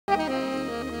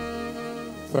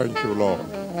Thank you, Lord.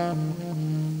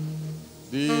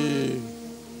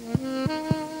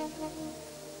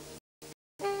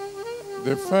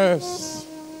 The first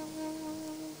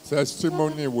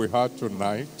testimony we had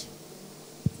tonight,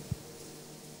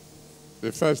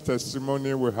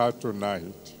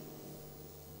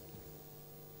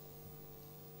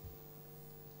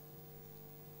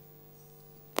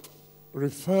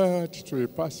 referred to a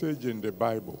passage in the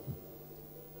Bible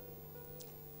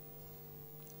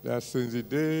that since the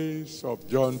days of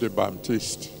John the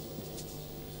Baptist,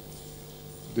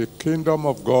 the kingdom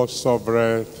of God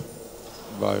suffered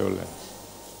violence.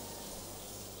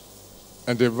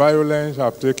 And the violence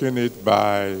have taken it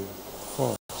by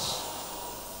force.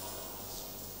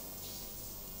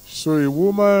 So a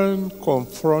woman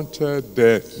confronted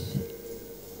death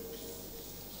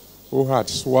who had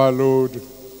swallowed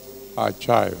her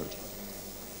child.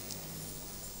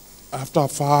 After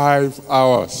 5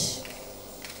 hours,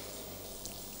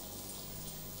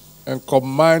 and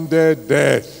commanded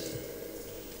death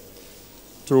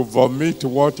to vomit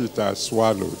what it has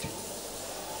swallowed.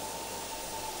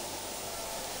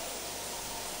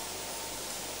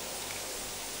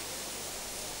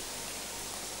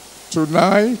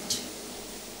 Tonight,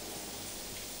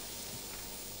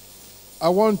 I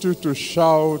want you to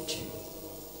shout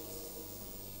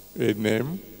a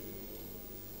name.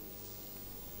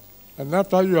 And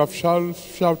after you have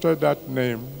shouted that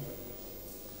name,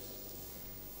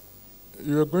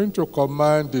 you are going to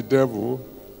command the devil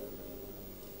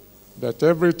that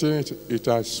everything it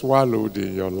has swallowed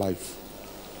in your life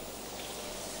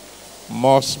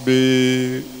must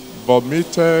be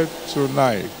vomited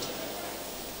tonight.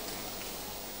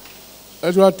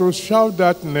 And you have to shout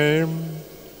that name,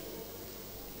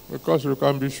 because you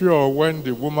can be sure when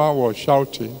the woman was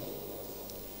shouting,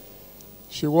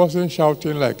 she wasn't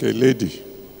shouting like a lady.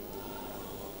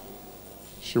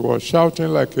 She was shouting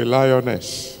like a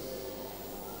lioness.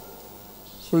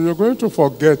 So you're going to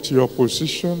forget your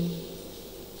position,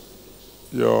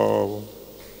 your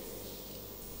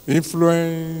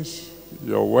influence,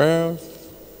 your wealth,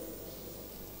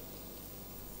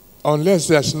 unless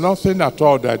there's nothing at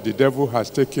all that the devil has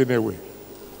taken away.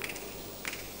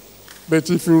 But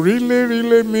if you really,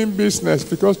 really mean business,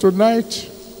 because tonight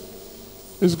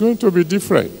is going to be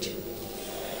different.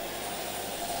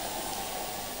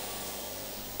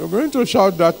 You're going to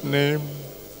shout that name,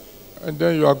 and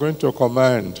then you are going to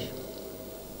command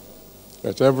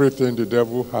that everything the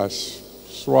devil has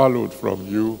swallowed from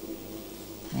you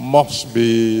must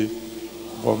be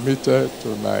vomited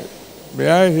tonight. May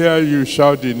I hear you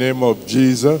shout the name of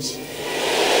Jesus?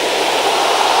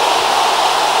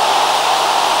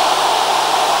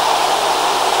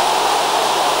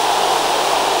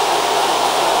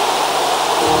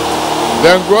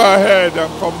 Then go ahead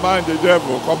and command the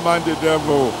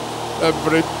devil,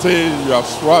 everything you have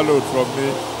swallowed from me,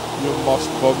 you must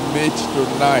vomit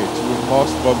tonight. You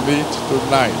must vomit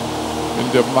tonight. In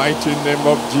the mighty name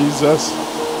of Jesus,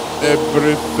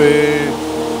 everything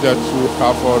that you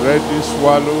have already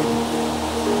swallowed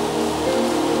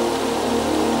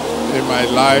in my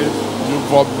life, you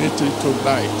vomit it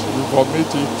tonight. You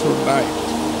vomit it tonight.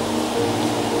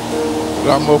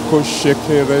 Ramoko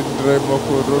shekerendre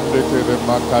mokurunde kere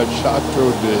makashato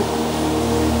de.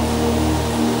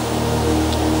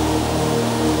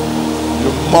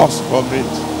 You must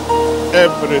vomit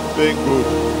everything good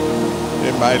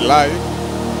in my life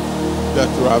that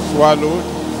you have swallowed.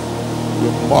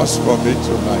 You must vomit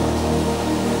tonight.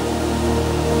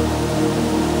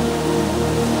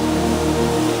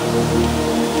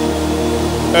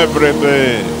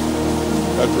 Everything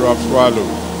that you have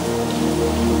swallowed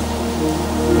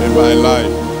in my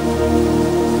life,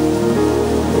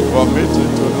 you vomit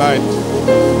it tonight.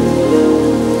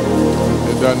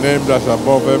 The name that's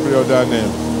above every other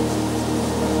name.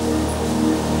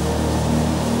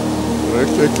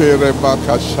 Rekeke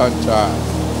Rebaka Shanta.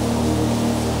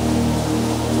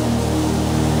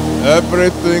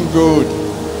 Everything good,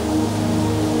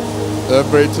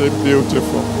 everything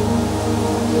beautiful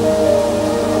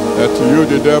that you,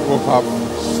 the devil, have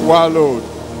swallowed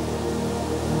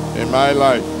in my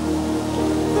life,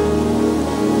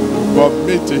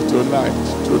 vomit it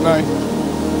tonight. Tonight.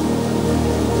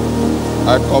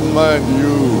 I command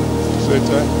you,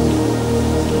 Satan,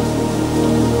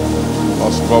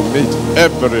 must vomit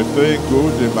everything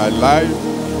good in my life.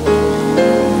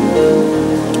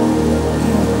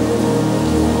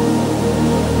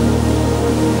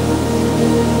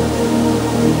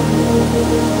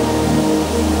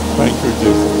 Thank you,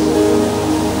 Jesus.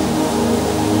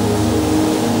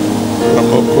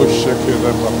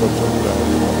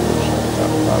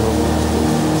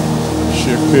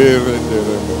 Shekere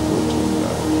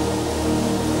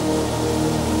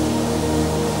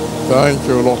Thank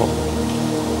you, Lord.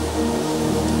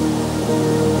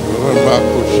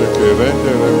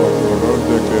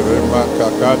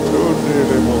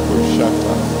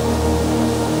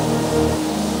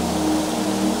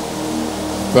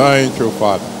 Thank you,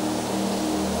 Father.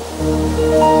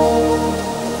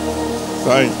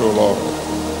 Thank you, Lord.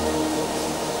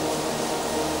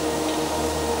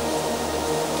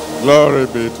 Glory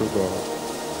be to God.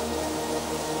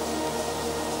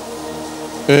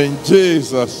 In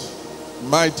Jesus'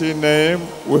 mighty name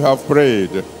we have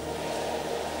prayed.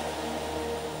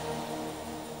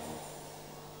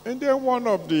 And then one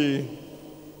of the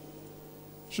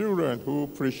children who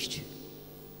preached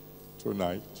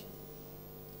tonight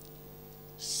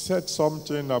said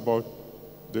something about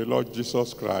the Lord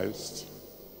Jesus Christ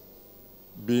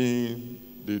being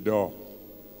the door.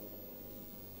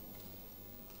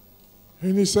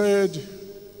 And he said,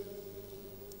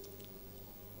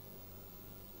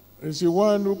 he's the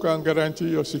one who can guarantee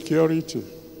your security.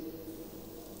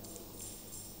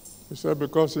 He said,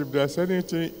 because if there's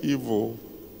anything evil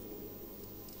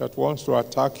that wants to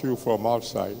attack you from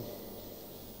outside,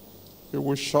 he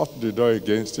will shut the door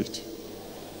against it.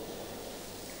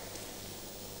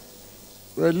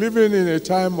 We're living in a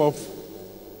time of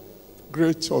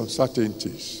great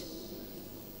uncertainties.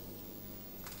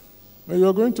 But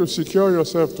you're going to secure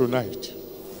yourself tonight.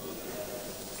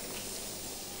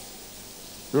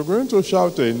 You're going to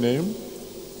shout a name,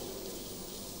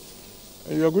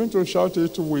 and you're going to shout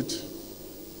it with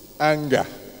anger.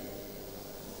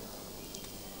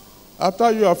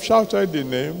 After you have shouted the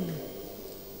name,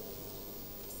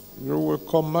 you will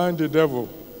command the devil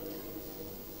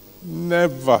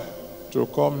never to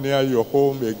come near your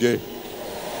home again.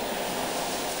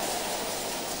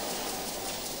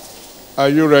 Are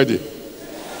you ready?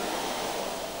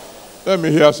 Let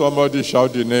me hear somebody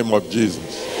shout the name of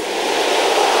Jesus.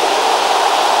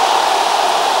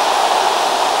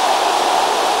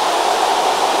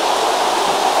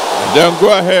 And then go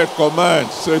ahead, command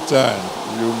Satan,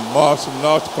 you must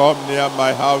not come near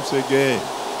my house again.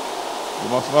 You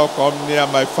must not come near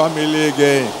my family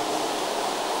again.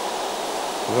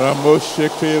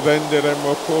 Ramosheke rende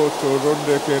remoko to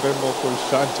ronde ke remoko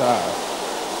shanta.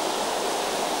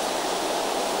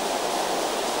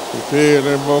 Ke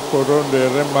remoko ronde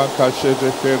remaka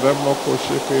shete ke remoko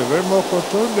sheke remoko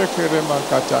tonde ke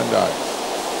remaka tanda.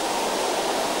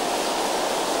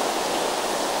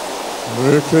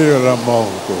 Reke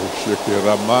ramonko sheke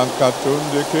ramanka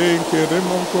tonde ke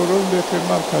remoko ronde ke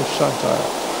manka shanta.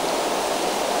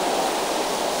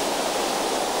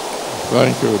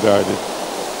 Thank you, Daddy.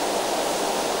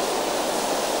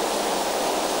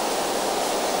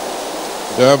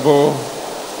 Devil,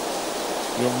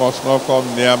 you must not come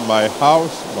near my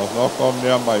house, you must not come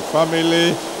near my family,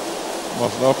 you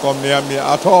must not come near me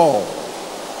at all.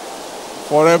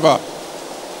 Forever.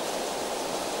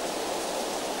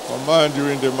 Command you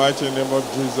in the mighty name of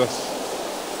Jesus.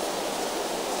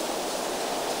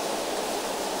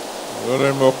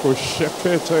 Remoko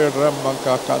shekete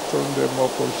ramanka katunde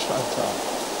moko shata.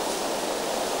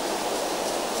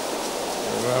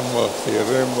 Ramo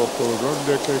remo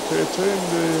koronde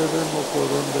keketende remo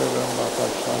koronde ramaka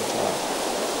shata.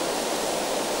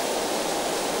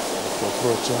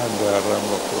 Koprochanda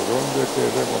ramo koronde ke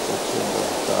remo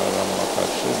kochenda ramaka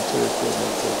shente ke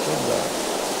kochenda.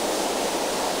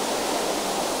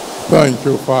 Thank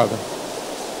you, Father.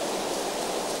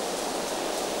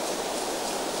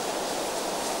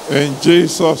 In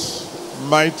Jesus'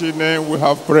 mighty name we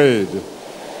have prayed.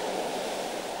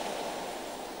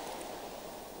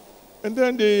 And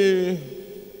then the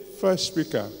first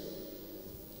speaker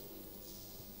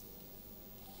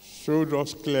showed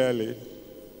us clearly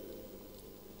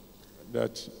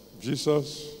that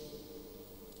Jesus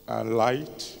and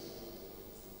light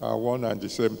are one and the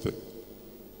same thing.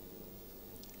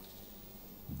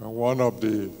 And one of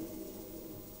the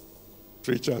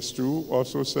preachers too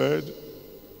also said,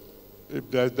 if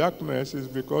there's darkness, it's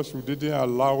because you didn't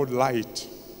allow light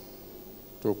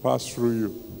to pass through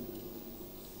you.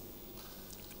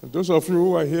 And those of you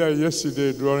who were here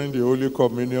yesterday during the Holy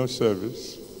Communion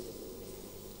service,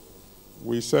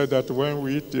 we said that when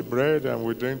we eat the bread and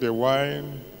we drink the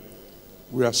wine,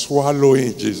 we are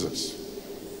swallowing Jesus.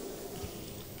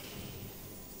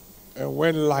 And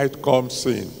when light comes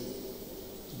in,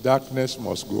 darkness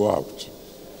must go out.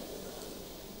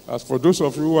 As for those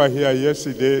of you who were here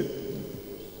yesterday,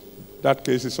 that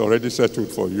case is already settled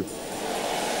for you.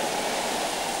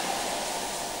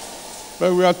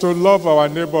 But we are to love our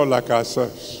neighbor like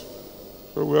ourselves.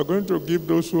 So we are going to give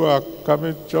those who are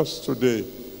coming just today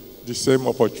the same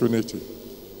opportunity.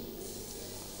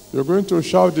 You're going to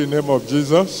shout the name of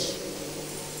Jesus,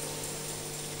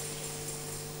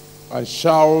 and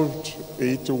shout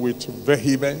it with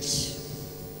vehemence.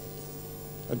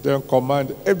 And then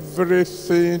command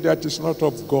everything that is not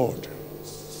of God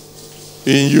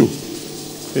in you,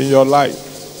 in your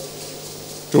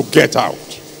life, to get out.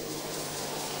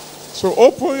 So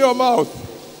open your mouth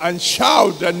and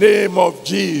shout the name of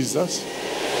Jesus.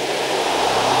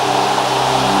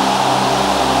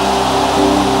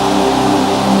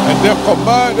 And then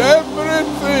command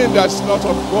everything that's not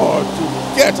of God to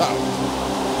get out.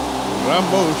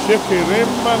 Rambo Sheki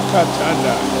Remma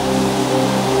Katana.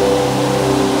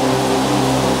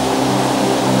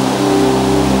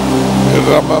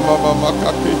 Ramama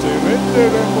Makakite Rende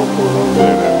Rembo Kuronde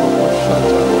Rembo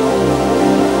Shata.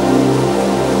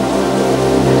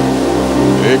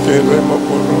 Eke Rembo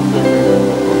Kuronde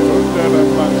Rembo Kuronde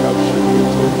Remma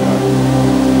Kapshikite.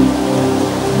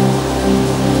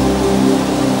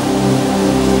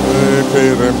 Eke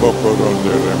Rembo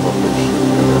Kuronde Rembo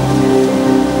Kushikite.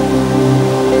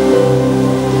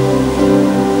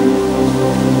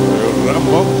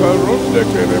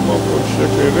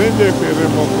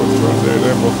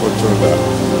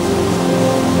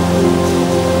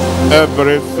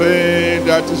 Everything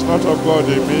that is not of God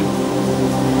in me,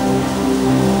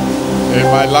 in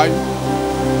my life,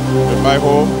 in my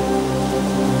home,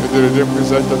 in the Redeemed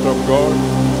Center of God,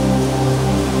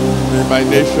 in my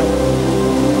nation,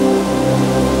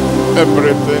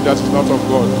 everything that is not of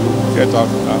God, get out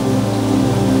now.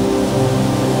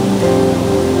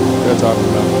 Get out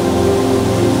now.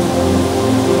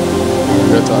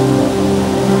 Get out now.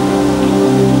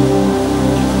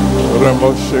 Remo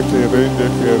sheke rende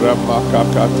ke rama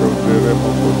kakato de remo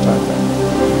kutana.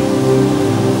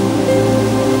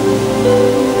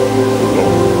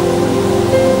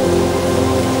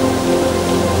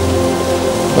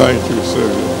 Thank you,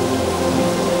 Savior.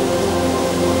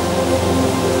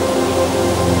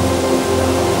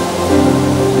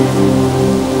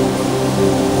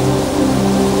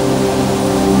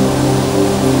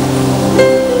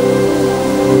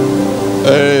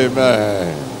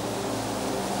 Amen.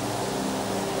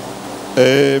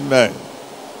 Amen.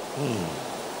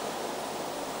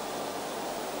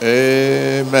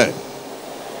 Amen.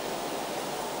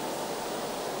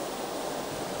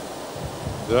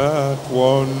 That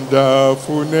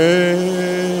wonderful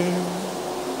name,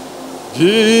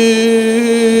 Jesus.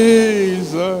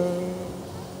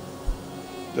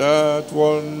 That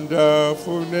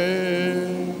wonderful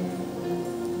name,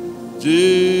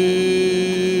 Jesus.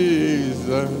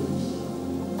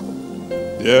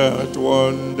 That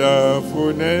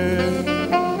wonderful name,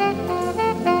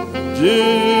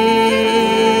 Jesus.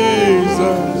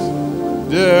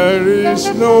 There is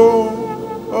no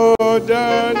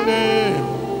other name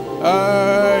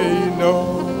I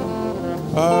know.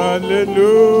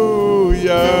 Hallelujah.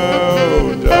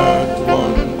 Oh, that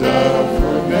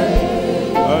wonderful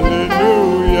name.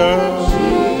 Hallelujah.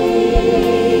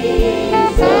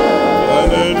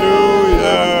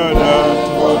 Hallelujah. That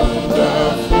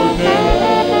wonderful name.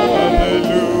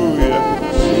 Hallelujah.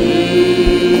 Jesus.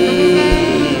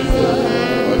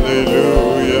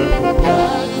 Hallelujah.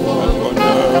 That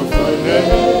wonderful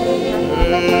name.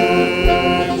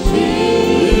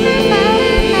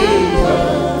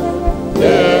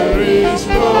 There is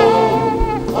no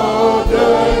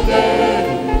other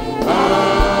name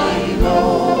I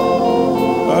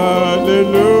know.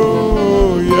 Hallelujah.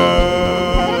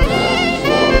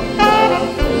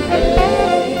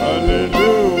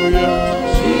 Hallelujah.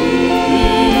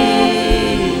 Jesus.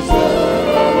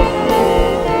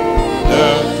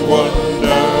 That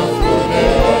wonderful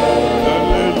name.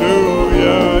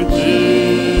 Hallelujah. Jesus.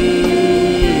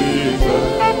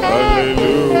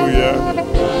 Hallelujah.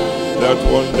 That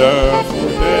wonderful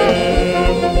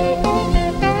name,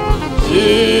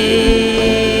 Jesus.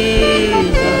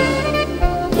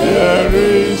 There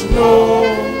is no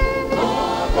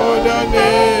other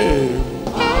name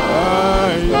I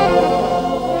know.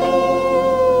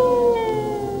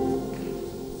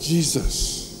 Jesus.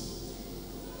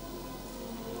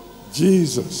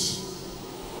 Jesus.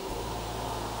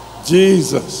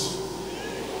 Jesus.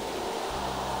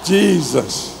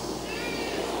 Jesus.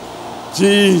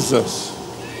 Jesus.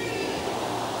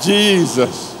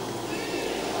 Jesus.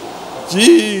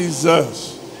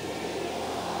 Jesus.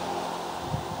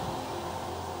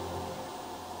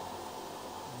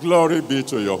 Glory be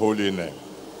to your holy name.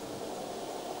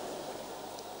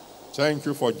 Thank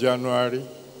you for January.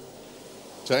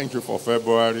 Thank you for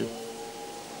February.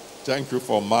 Thank you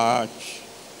for March.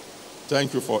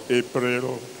 Thank you for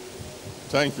April.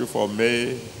 Thank you for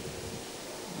May.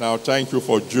 Now thank you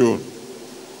for June.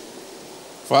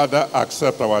 Father,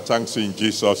 accept our thanks in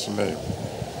Jesus' name.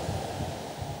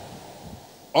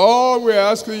 All all we're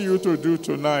asking you to do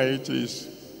tonight is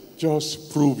just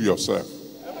prove yourself.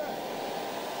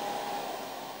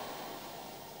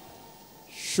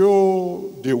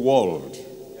 Show the world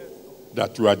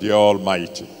that you are the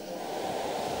Almighty.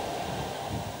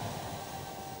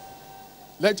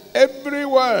 Let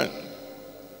everyone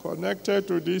connected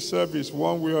to this service,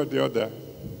 one way or the other,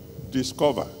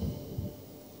 discover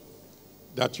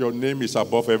that your name is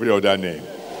above every other name.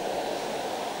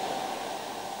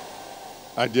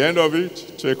 At the end of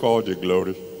it, take all the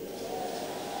glory.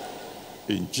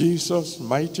 In Jesus'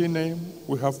 mighty name,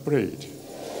 we have prayed.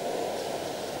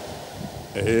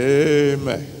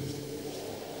 Amen.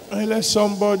 And let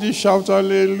somebody shout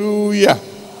hallelujah.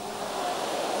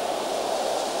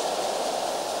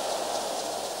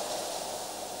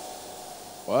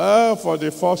 Well, for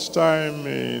the first time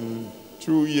in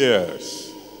 2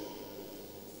 years,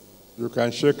 you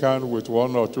can shake hands with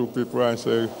one or two people and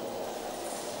say,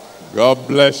 God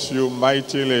bless you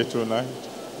mightily tonight.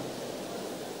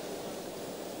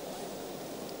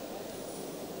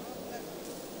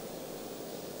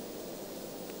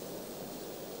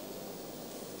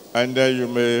 And then you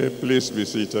may please be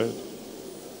seated.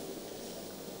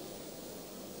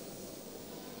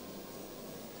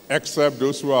 Except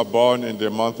those who are born in the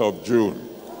month of June.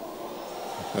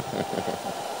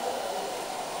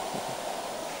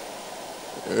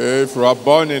 If you are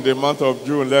born in the month of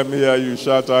June, let me hear you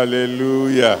shout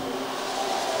hallelujah.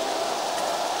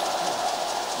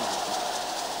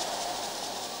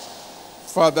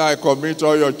 Father, I commit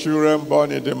all your children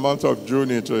born in the month of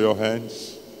June into your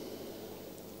hands.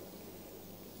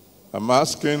 I'm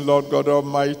asking, Lord God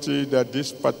Almighty, that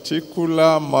this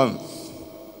particular month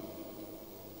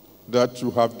that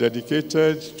you have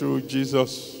dedicated to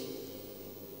Jesus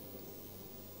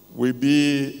will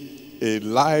be a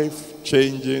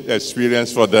life-changing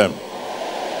experience for them.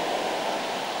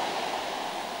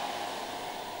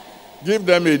 Give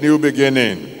them a new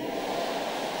beginning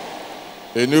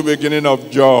of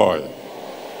joy,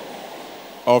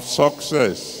 of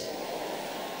success,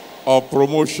 of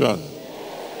promotion,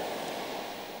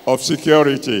 of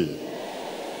security,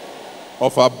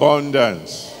 of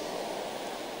abundance,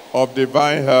 of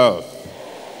divine health.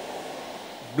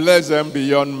 Bless them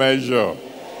beyond measure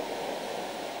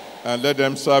and let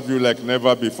them serve you like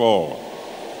never before.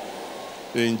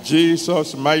 In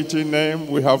Jesus' mighty name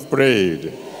we have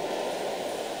prayed.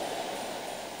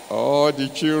 All the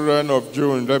children of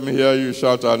June, let me hear you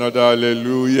shout another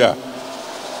hallelujah.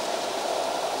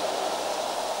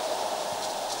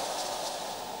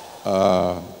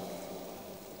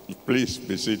 Please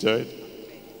be seated.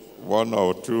 One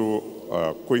or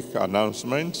two quick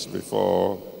announcements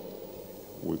before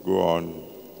we go on.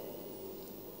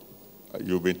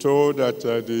 You've been told that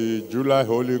the July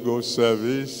Holy Ghost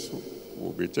service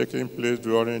will be taking place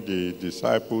during the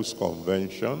Disciples'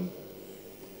 Convention.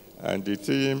 And the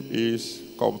theme is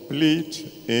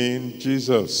Complete in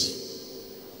Jesus.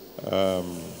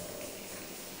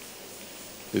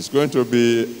 It's going to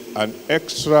be an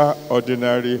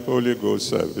extraordinary Holy Ghost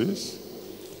service.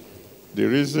 The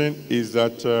reason is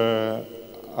that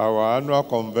our annual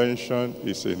convention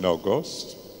is in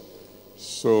August.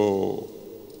 So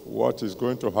what is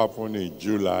going to happen in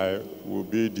July will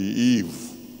be the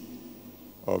eve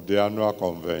of the annual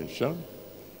convention.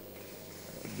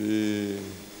 The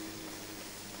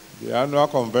annual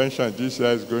convention this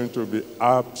year is going to be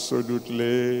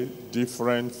absolutely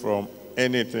different from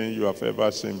anything you have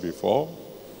ever seen before,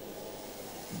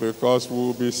 because we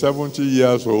will be 70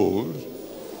 years old.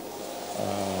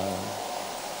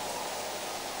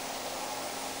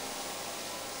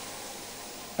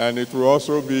 And it will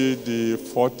also be the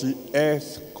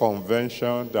 40th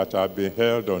convention that have been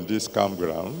held on this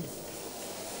campground.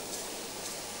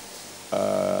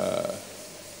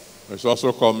 It's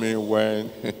also coming when,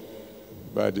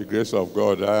 by the grace of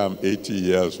God, I am 80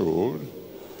 years old.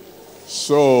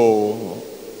 So,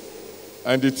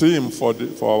 and the theme for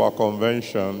our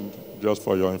convention, just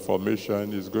for your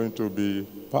information, is going to be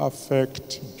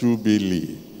Perfect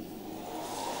Jubilee.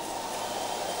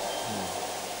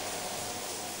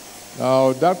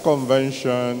 Now, that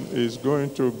convention is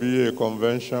going to be a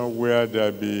convention where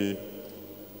there be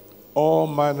all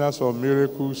manners of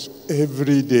miracles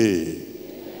every day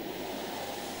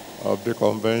of the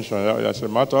convention. As a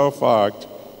matter of fact,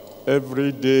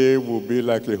 every day will be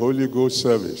like a Holy Ghost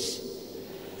service.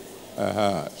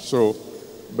 So,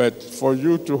 but for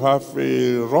you to have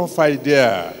a rough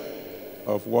idea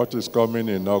of what is coming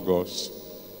in August,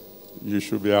 you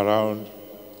should be around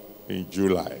in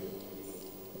July.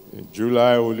 In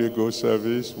July Holy Ghost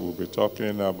service, we'll be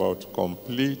talking about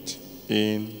complete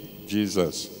in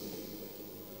Jesus.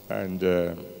 And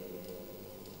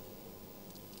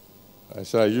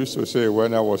As I used to say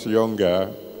when I was younger,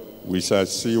 we shall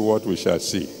see what we shall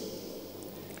see.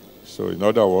 So in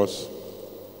other words,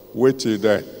 wait till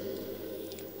then.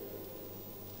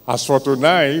 As for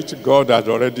tonight, God had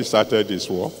already started his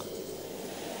work.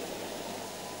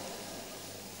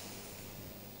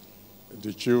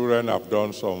 The children have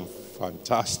done some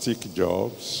fantastic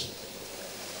jobs.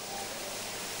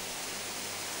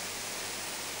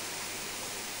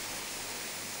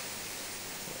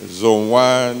 Zone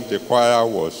 1, the choir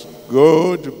was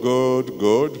good.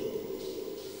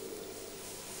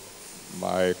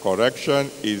 My correction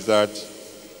is that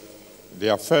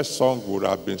their first song would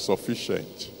have been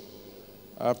sufficient.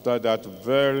 After that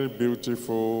very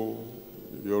beautiful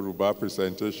Yoruba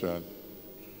presentation,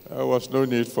 there was no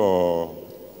need for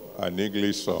an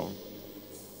English song.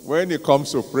 When it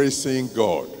comes to praising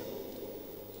God,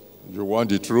 you want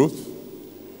the truth?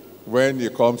 When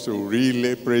it comes to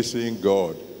really praising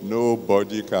God,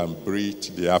 nobody can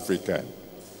beat the African.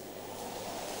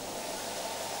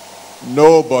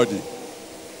 Nobody.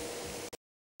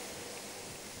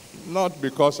 Not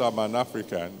because I'm an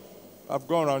African. I've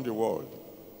gone around the world.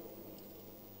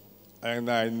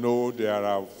 And I know there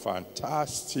are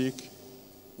fantastic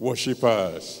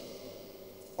worshipers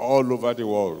all over the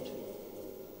world.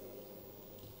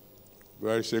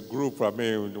 There is a group,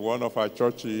 in one of our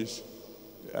churches,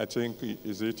 I think,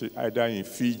 is it either in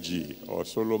Fiji or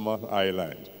Solomon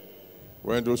Island?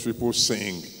 When those people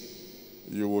sing,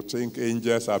 you will think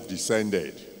angels have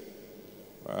descended.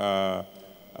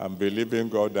 I'm believing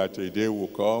God that a day will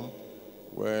come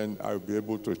when I'll be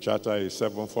able to charter a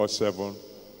 747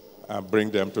 and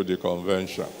bring them to the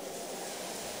convention.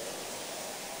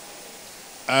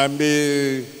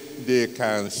 They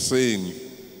can sing.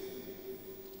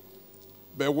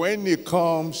 But when it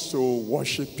comes to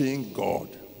worshiping God,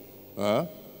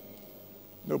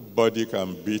 nobody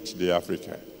can beat the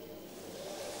African.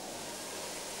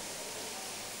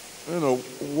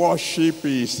 Worship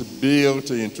is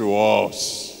built into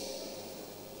us.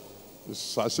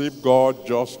 It's as if God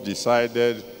just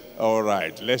decided, all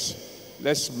right, let's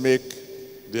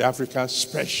make the African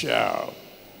special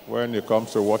when it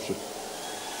comes to worship.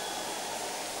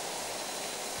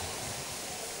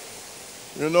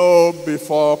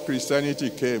 Before Christianity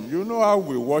came, how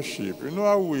we worship,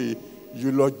 how we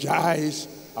eulogize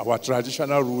our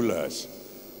traditional rulers.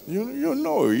 You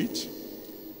know it.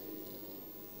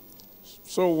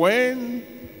 So when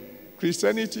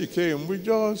Christianity came, we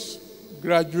just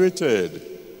graduated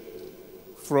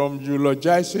from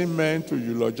eulogizing men to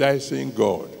eulogizing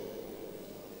God.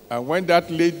 And when that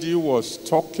lady was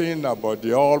talking about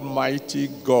the Almighty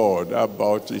God,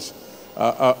 about his,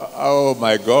 oh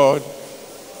my God,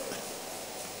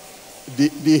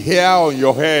 the hair on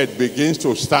your head begins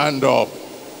to stand up.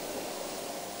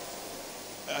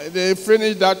 They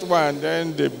finished that one,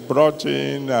 then they brought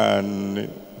in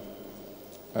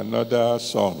another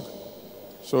song.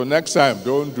 So next time,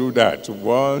 don't do that.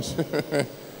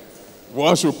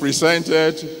 Once you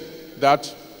presented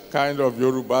that kind of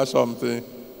Yoruba something,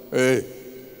 hey,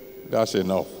 that's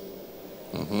enough.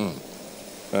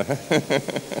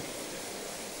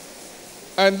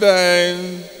 And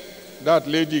then that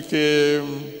lady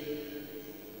came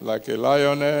like a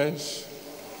lioness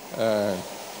and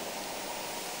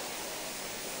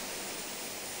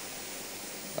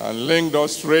linked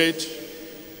us straight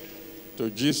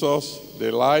to Jesus,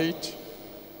 the light,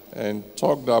 and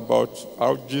talked about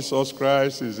how Jesus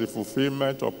Christ is the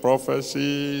fulfillment of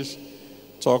prophecies,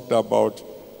 talked about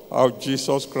how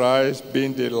Jesus Christ,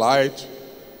 being the light,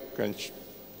 can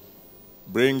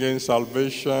bring in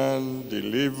salvation,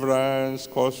 deliverance,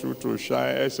 cause you to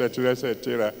shine, etc.,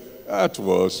 etc. That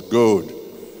was good.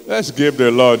 Let's give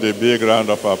the Lord a big round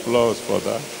of applause for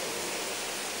that.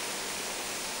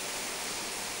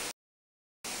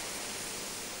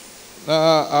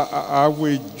 Now, I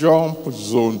will jump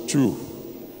zone 2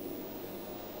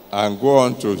 and go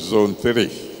on to zone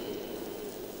 3.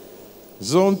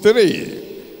 Zone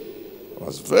 3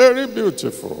 was very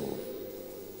beautiful.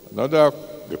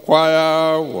 The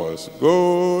choir was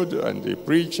good, and the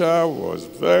preacher was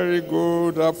very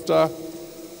good after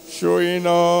showing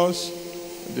us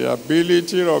the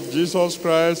ability of Jesus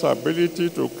Christ, ability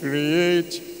to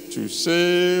create, to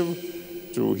save,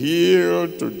 to heal,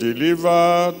 to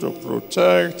deliver, to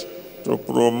protect, to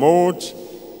promote,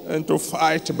 and to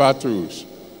fight battles.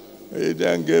 He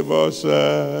then gave us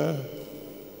a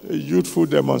youthful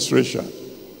demonstration.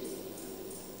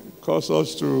 It caused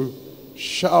us to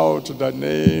shout the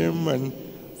name, and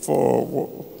for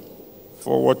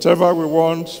whatever we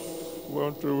want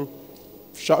to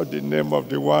Shout the name of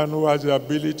the one who has the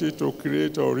ability to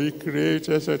create or recreate,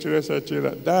 etc.,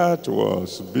 etc. That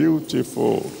was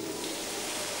beautiful.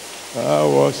 That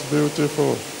was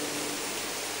beautiful.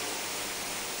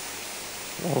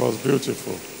 That was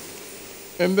beautiful.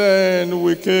 And then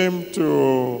we came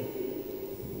to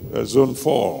Zone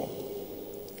 4.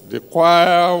 The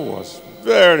choir was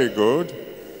very good.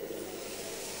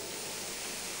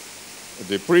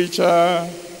 The preacher,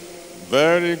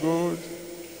 very good.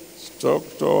 Talk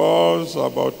to us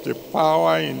about the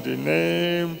power in the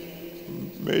name.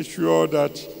 Make sure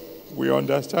that we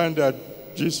understand that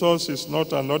Jesus is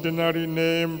not an ordinary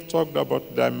name. Talked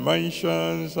about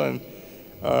dimensions and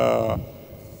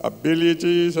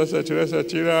abilities, etc.,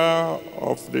 etc.,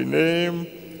 of the name.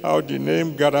 How the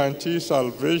name guarantees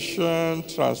salvation,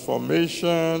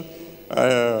 transformation,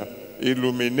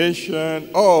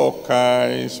 illumination, all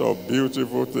kinds of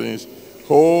beautiful things.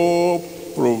 Hope,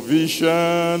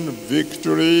 provision,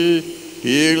 victory,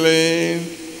 healing.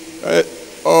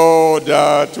 Oh,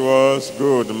 that was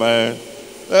good, man.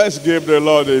 Let's give the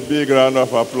Lord a big round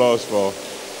of applause for.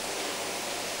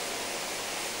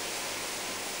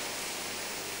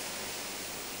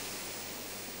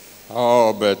 How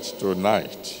about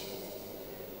tonight?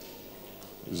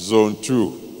 Zone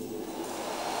 2.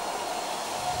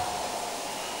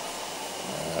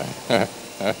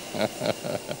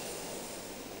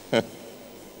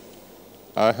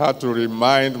 I had to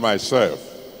remind myself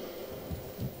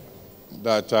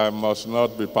that I must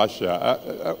not be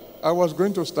partial. I was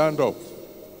going to stand up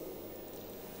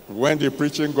when the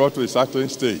preaching got to a certain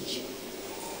stage.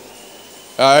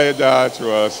 That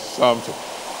was something.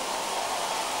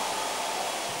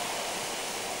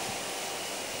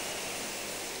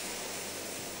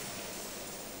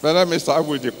 But let me start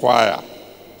with the choir.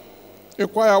 The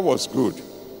choir was good.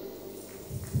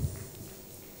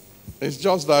 It's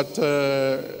just that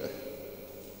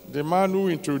the man who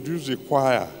introduced the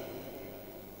choir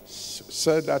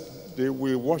said that they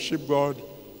will worship God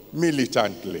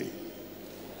militantly.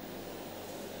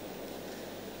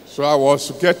 So I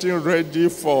was getting ready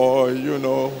for, is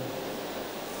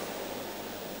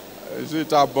it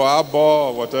abo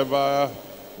or whatever,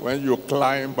 when you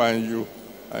climb and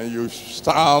you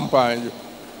stamp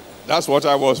that's what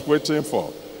I was waiting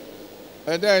for.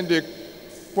 And then the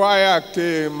choir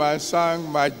came and sang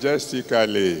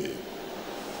majestically.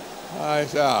 I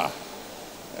said,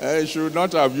 I should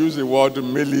not have used the word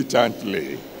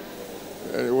militantly.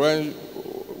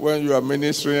 When you are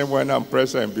ministering, when I'm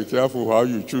present, be careful how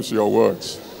you choose your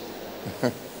words.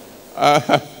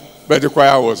 But the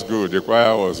choir was good. The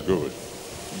choir was good.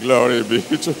 Glory be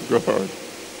to God.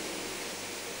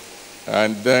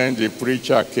 And then the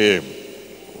preacher came.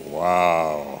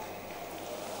 Wow.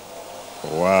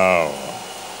 Wow.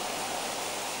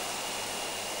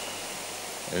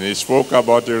 And he spoke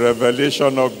about the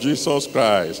revelation of Jesus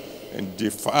Christ and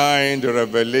defined the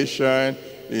revelation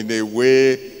in a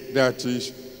way that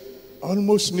is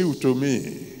almost new to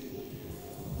me.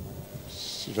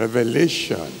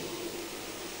 Revelation.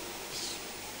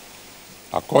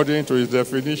 According to his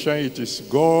definition, it is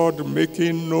God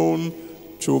making known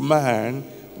to man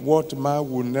what man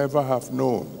would never have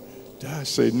known.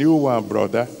 That's a new one,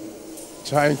 brother.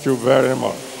 Thank you very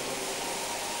much.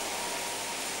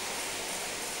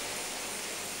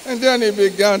 And then he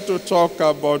began to talk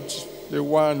about the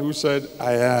one who said,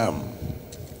 I am.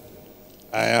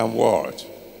 I am what?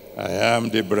 I am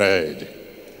the bread.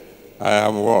 I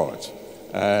am what?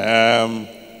 I am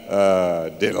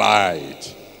the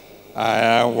light. I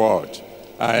am what?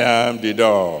 I am the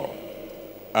door.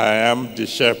 I am the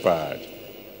shepherd.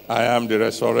 I am the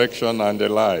resurrection and the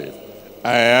life.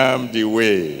 I am the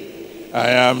way. I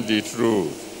am the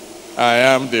truth. I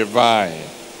am the vine.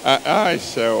 I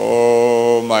say,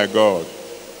 oh my God.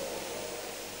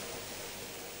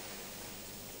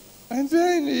 And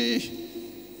then he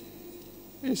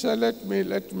said, let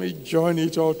me join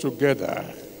it all together.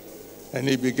 And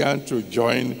he began to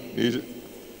join it.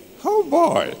 Oh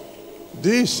boy,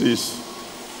 this is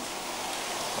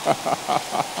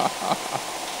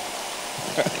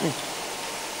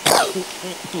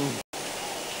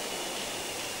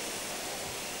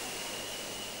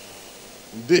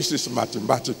this is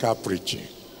mathematical preaching.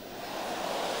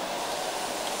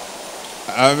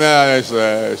 I mean, it's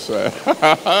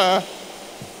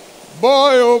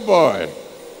boy, oh boy.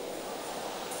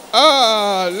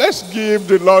 Let's give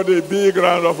the Lord a big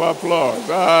round of applause.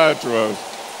 That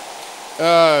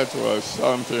was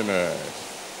something else.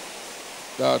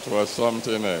 That was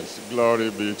something else. Glory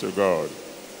be to God.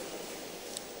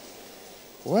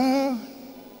 Well,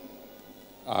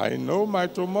 I know my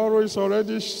tomorrow is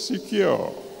already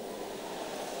secure.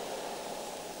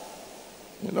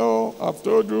 You know, I've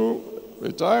told you,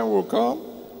 the time will come,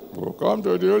 we'll come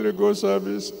to the Holy Ghost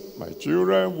service, my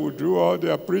children will do all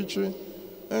their preaching,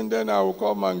 and then I will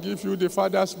come and give you the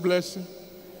Father's blessing,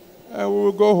 and we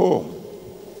will go home,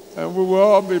 and we will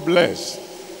all be blessed.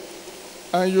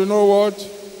 And you know what?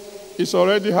 It's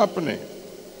already happening.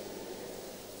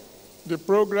 The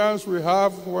programs we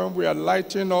have when we are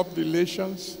lighting up the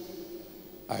nations,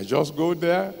 I just go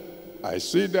there, I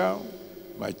sit down,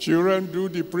 my children do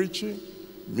the preaching,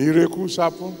 miracles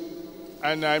happen,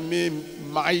 and I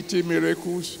mean mighty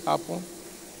miracles happen.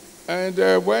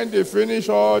 And when they finish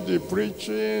all the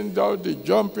preaching, all the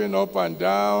jumping up and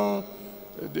down,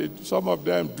 some of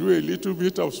them do a little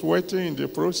bit of sweating in the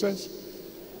process.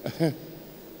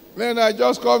 Then I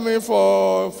just come in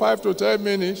for 5 to 10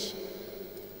 minutes.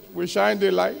 We shine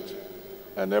the light,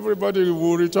 and everybody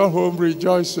will return home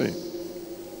rejoicing.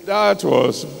 That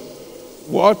was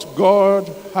what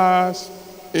God has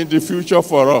in the future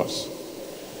for us.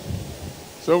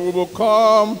 So we will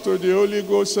come to the Holy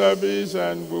Ghost service,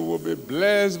 and we will be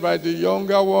blessed by the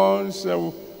younger ones. They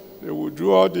will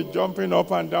do all the jumping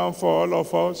up and down for all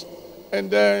of us.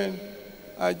 And then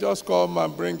I just come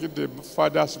and bring you the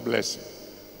Father's blessing.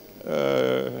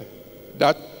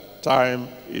 That time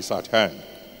is at hand.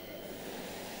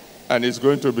 And it's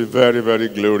going to be very, very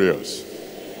glorious.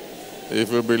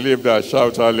 If you believe that,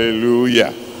 shout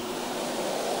hallelujah.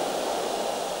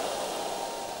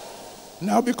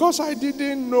 Now, because I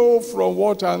didn't know from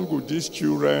what angle these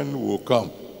children will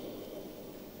come,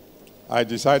 I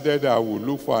decided I would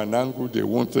look for an angle they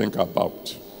won't think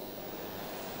about.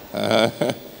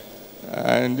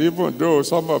 And even though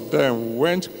some of them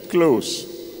went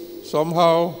close,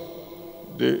 somehow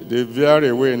they veer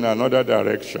away in another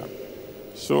direction.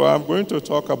 So I'm going to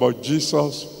talk about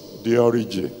Jesus, the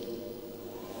origin.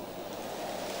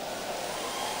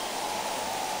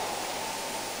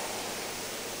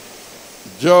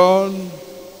 John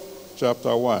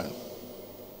chapter 1,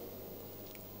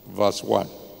 verse 1.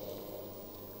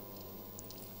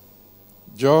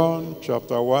 John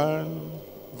chapter 1,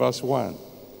 verse 1.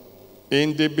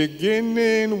 In the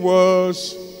beginning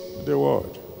was the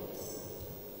Word,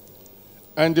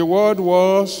 and the Word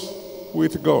was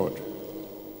with God,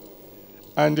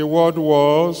 and the Word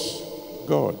was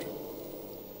God.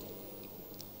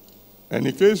 And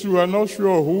in case you are not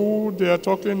sure who they are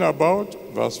talking about,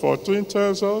 verse 14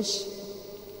 tells us,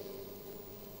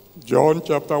 John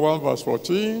chapter 1, verse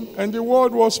 14, and the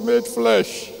Word was made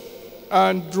flesh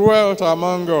and dwelt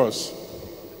among us,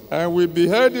 and we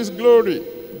beheld his glory,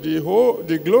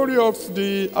 the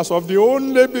glory as of the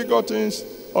only begotten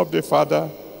of the Father,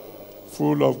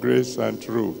 full of grace and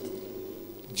truth.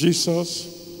 Jesus,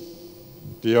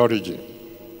 the origin.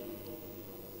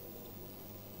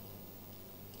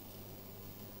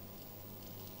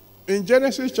 In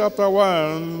Genesis chapter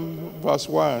 1, verse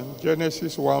 1,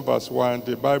 Genesis 1, verse 1,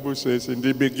 the Bible says, in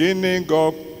the beginning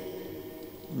God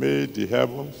made the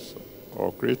heavens,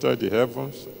 or created the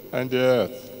heavens and the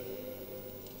earth.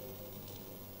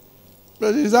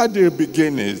 But is that the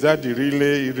beginning? Is that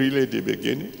really the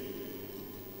beginning?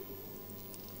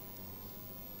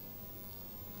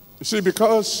 You see,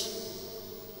 because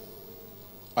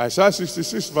Isaiah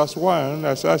 66 verse 1,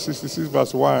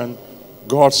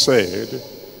 God said,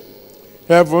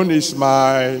 heaven is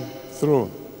my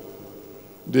throne,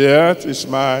 the earth is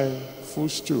my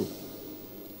footstool.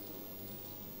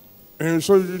 And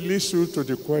so it leads you to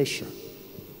the question,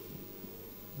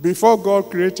 before God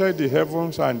created the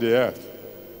heavens and the earth,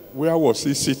 where was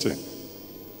he sitting?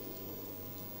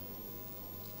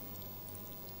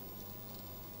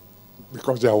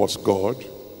 Because there was God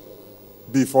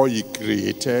before he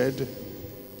created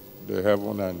the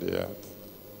heaven and the earth.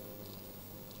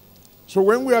 So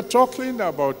when we are talking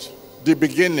about the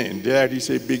beginning, there is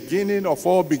a beginning of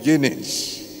all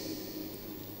beginnings.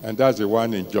 And that's the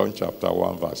one in John chapter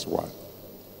 1, verse 1.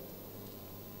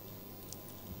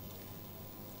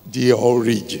 The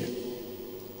origin.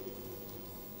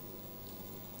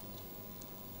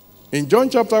 In John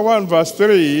chapter 1, verse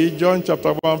 3,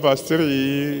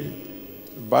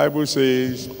 the Bible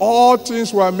says, all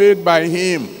things were made by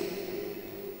him.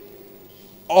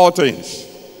 All things.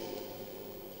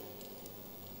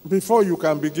 Before you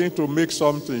can begin to make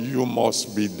something, you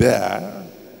must be there.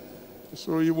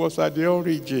 So he was at the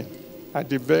origin, at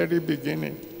the very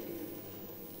beginning.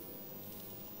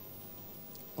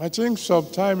 I think some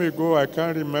time ago, I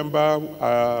can't remember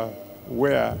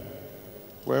where,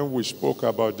 when we spoke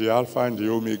about the Alpha and the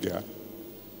Omega,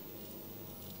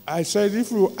 I said,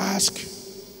 if you ask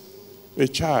a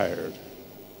child,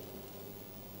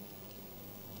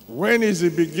 when is the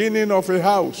beginning of a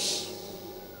house?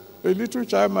 A little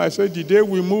child might say, the day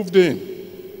we moved in.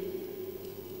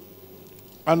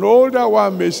 An older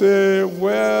one may say,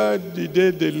 where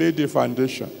did they lay the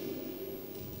foundation?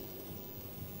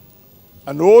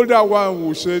 An older one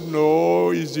will say, no,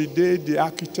 it's the day the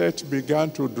architect began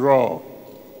to draw.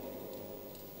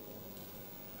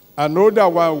 An older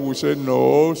one will say,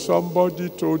 no, somebody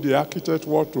told the architect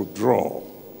what to draw.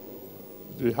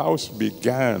 The house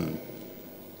began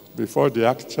before the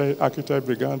architect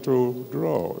began to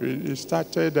draw. It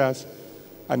started as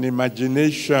an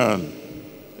imagination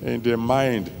in the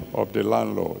mind of the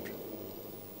landlord.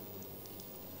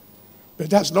 But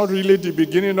that's not really the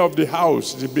beginning of the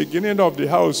house. The beginning of the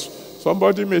house,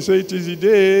 somebody may say it is the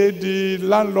day the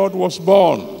landlord was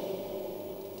born.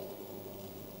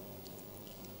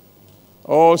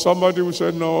 Or somebody will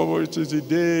say, no, it is the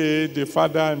day the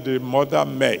father and the mother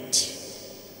met.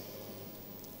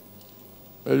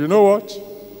 But you know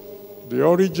what? The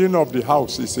origin of the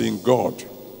house is in God.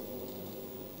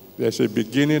 There's a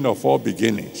beginning of all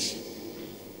beginnings.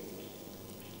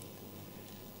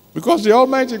 Because the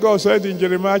Almighty God said in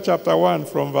Jeremiah chapter 1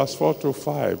 from verse 4 to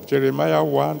 5, Jeremiah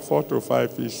 1, 4 to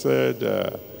 5, he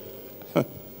said,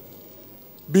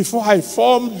 before I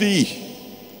formed thee,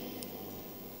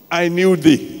 I knew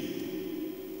thee.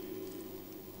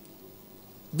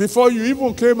 Before you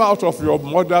even came out of your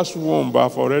mother's womb,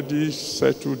 I've already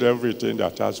settled everything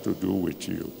that has to do with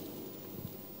you.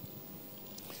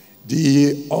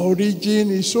 The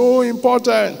origin is so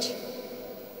important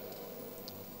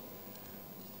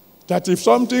that if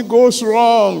something goes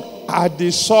wrong at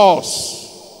the source,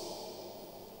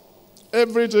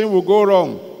 everything will go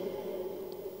wrong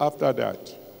after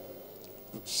that.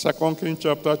 2 Kings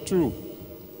chapter 2,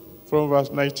 from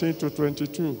verse 19 to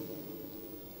 22.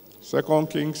 2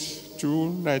 Kings 2,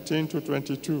 19 to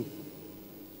 22.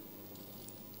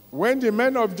 When the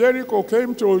men of Jericho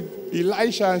came to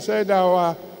Elisha and said,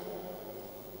 our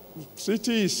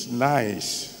city is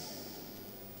nice,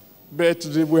 but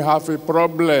we have a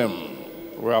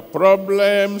problem. We have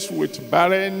problems with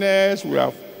barrenness, we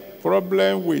have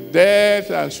problems with death,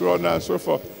 and so on and so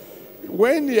forth.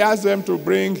 When he asked them to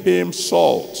bring him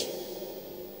salt,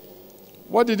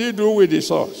 what did he do with the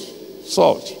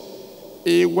salt?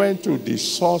 He went to the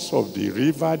source of the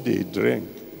river they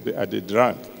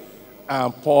drank,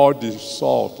 and poured the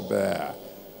salt there.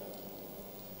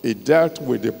 He dealt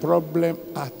with the problem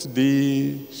at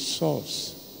the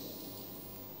source.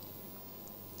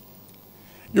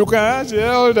 You can ask the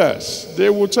elders, they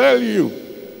will tell you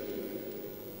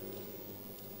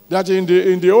that in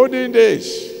the olden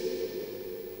days,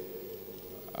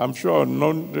 I'm sure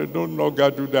they don't no longer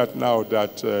do that now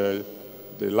that the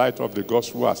light of the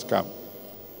gospel has come.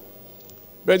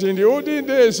 But in the olden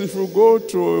days, if you go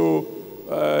to,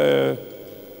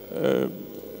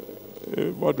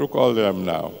 what do you call them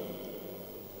now?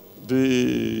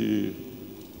 The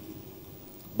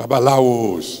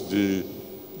Babalawos,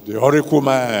 the oracle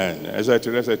man,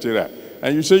 etc., etc.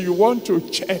 And you say you want to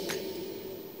check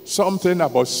something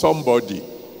about somebody.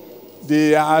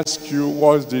 They ask you,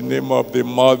 what's the name of the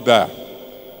mother?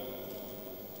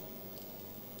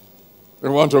 They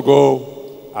want to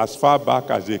go as far back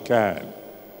as they can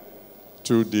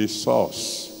to the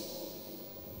source.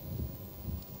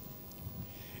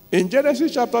 In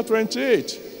Genesis chapter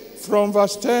 28, from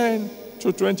verse 10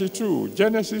 to 22,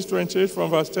 Genesis 28 from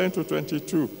verse 10 to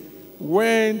 22,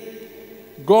 when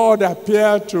God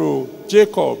appeared to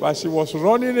Jacob as he was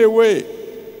running away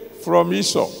from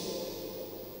Esau,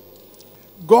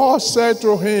 God said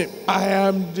to him, I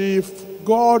am the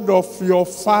God of your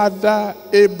father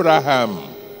Abraham.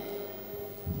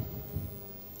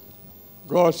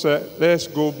 God said, let's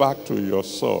go back to your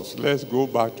source. Let's go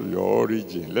back to your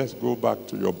origin. Let's go back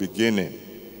to your beginning.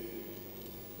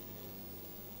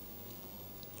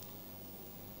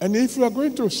 And if you are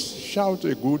going to shout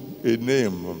a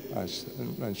name,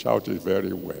 and shout it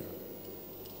very well,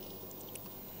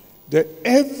 that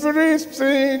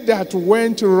everything that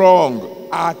went wrong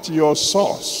at your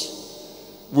source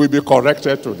will be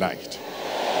corrected tonight.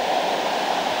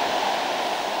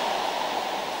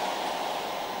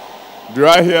 Do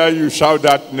I hear you shout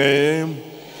that name?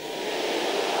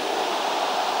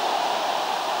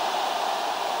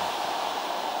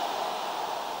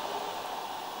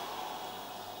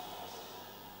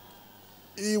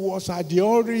 It was at the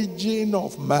origin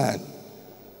of man.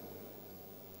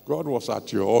 God was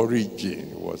at your origin.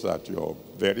 He was at your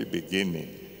very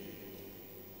beginning.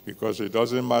 Because it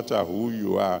doesn't matter who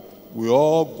you are. We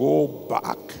all go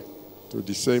back to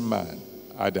the same man,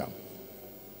 Adam.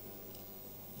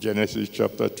 Genesis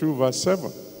chapter 2, verse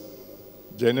 7.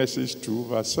 Genesis 2,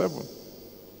 verse 7.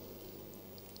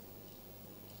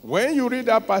 When you read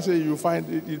that passage, you find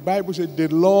the Bible says, the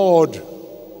Lord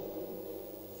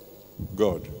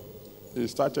God. He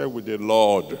started with the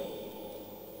Lord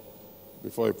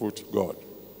before he put God.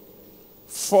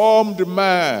 Formed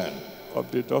man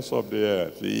of the dust of the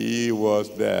earth. He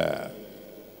was there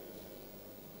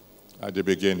at the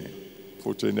beginning,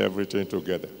 putting everything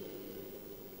together.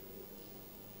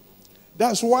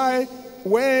 That's why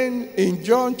when in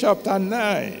John chapter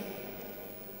 9,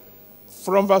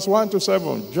 from verse 1 to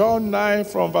 7, John 9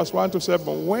 from verse 1 to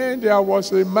 7, when there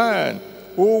was a man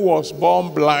who was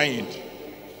born blind,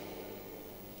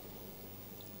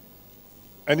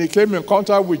 and he came in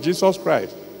contact with Jesus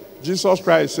Christ. Jesus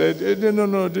Christ said,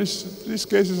 no, this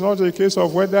case is not a case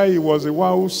of whether he was the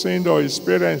one who sinned or his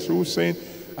parents who sinned.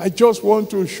 I just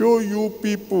want to show you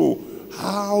people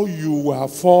how you were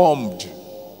formed.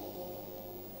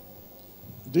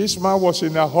 This man was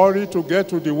in a hurry to get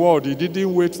to the world. He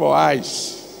didn't wait for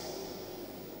eyes.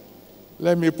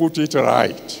 Let me put it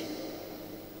right.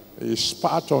 He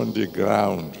spat on the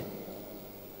ground,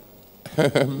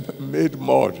 made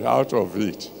mud out of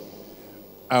it,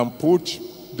 and put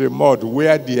the mud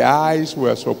where the eyes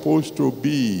were supposed to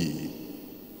be.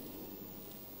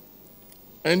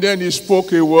 And then he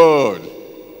spoke a word,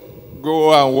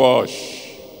 go and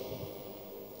wash.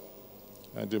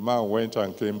 And the man went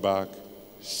and came back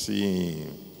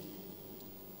seeing.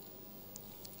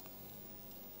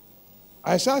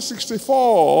 Isaiah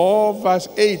 64 verse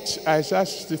 8, Isaiah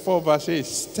 64 verse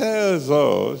 8 tells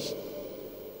us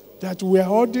that we are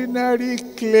ordinary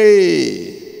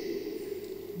clay,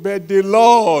 but the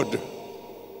Lord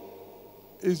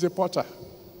is the potter.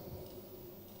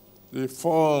 He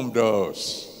formed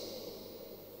us.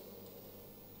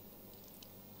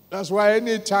 That's why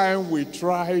anytime we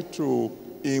try to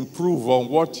improve on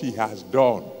what he has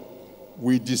done,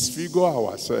 we disfigure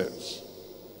ourselves.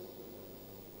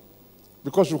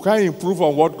 Because we can't improve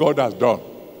on what God has done.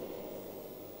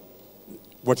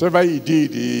 Whatever he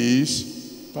did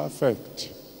is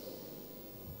perfect.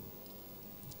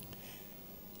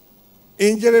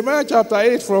 In Jeremiah chapter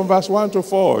 8 from verse 1 to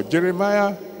 4,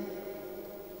 Jeremiah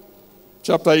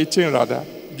chapter 18 rather,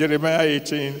 Jeremiah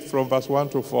 18 from verse 1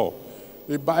 to 4,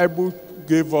 the Bible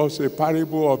gave us a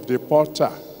parable of the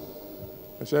potter.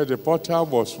 It said the potter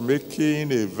was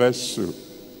making a vessel,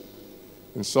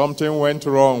 and something went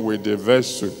wrong with the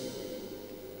vessel.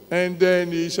 And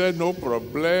then he said, no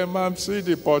problem, I'm still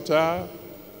the potter.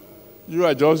 You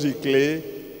are just the clay.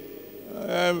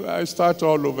 I start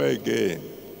all over again.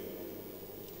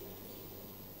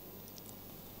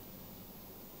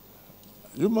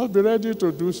 You must be ready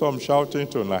to do some shouting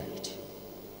tonight.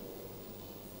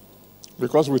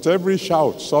 Because with every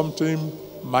shout, something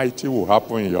mighty will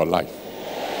happen in your life.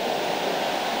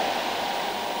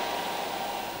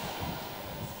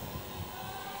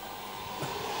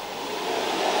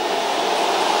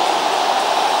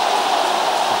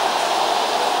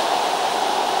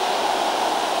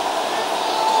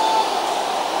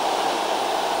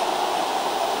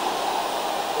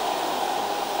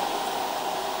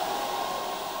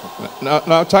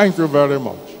 Now, thank you very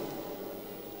much.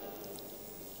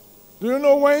 Do you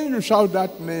know when you shout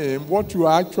that name, what you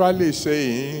are actually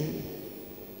saying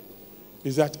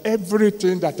is that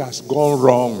everything that has gone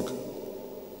wrong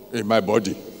in my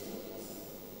body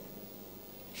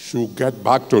should get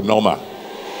back to normal.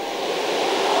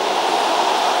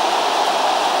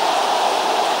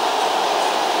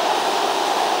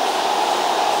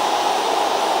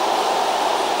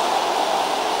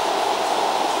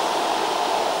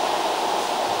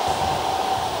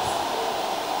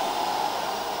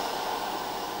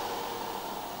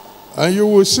 And you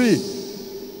will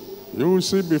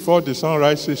see before the sun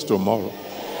rises tomorrow.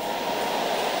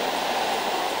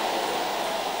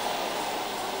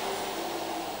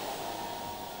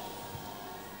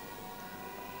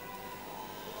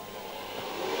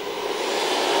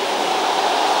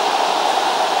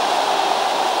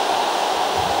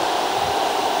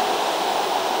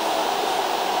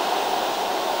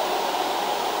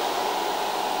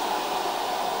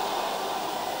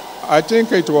 I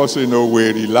think it was in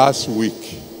Owerri last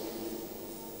week.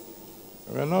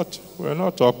 We're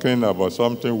not talking about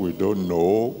something we don't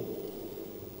know.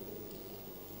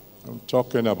 I'm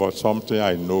talking about something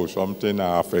I know, something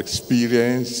I have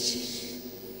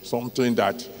experienced, something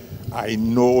that I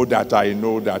know that I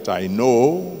know that I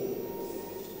know.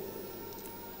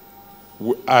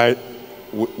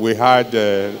 We had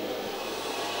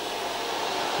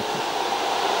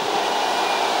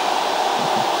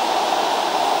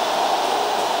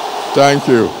Thank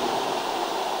you.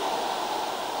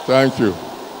 Thank you.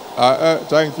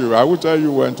 Thank you. I will tell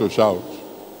you when to shout.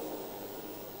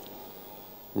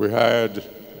 We had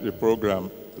the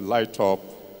program Light Up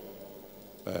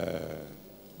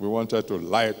we wanted to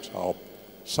light up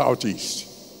Southeast.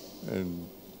 And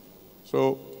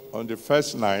so on the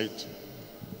first night,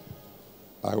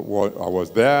 I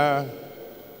was there,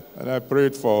 and I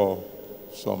prayed for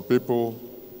some people.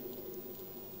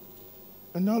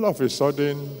 And all of a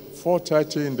sudden,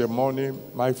 4:30 in the morning,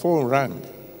 my phone rang.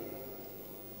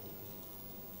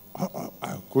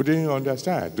 I couldn't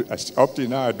understand. Up to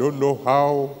now, I don't know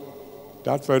how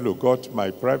that fellow got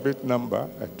my private number.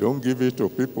 I don't give it to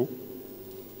people.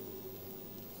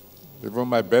 Even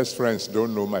my best friends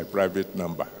don't know my private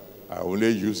number. I only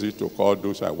use it to call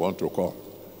those I want to call.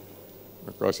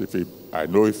 Because I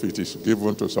know if it is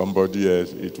given to somebody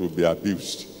else, it will be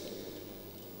abused.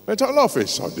 But all of a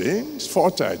sudden, it's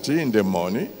 4:30 in the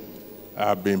morning.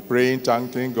 I've been praying,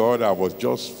 thanking God. I was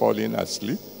just falling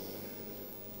asleep.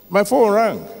 My phone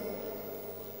rang.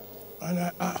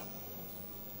 And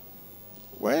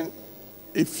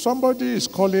if somebody is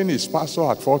calling his pastor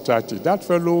at 4:30, that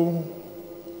fellow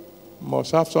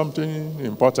must have something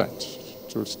important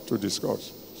to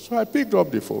discuss. So I picked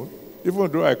up the phone,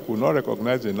 even though I could not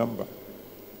recognize the number.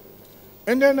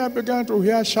 And then I began to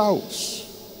hear shouts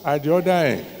at the other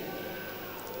end.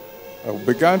 I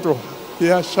began to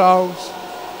hear shouts.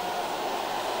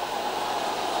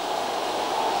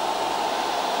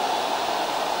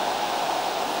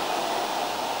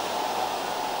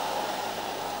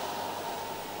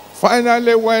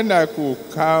 Finally, when I could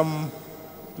calm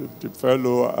the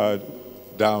fellow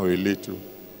down a little,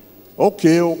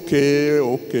 okay.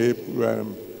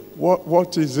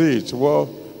 What is it? Well,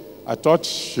 I thought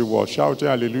she was shouting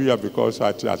hallelujah because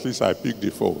at least I picked the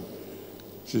phone.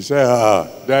 She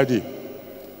said, Daddy,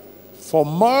 for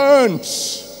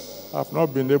months I've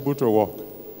not been able to walk.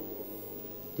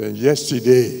 Then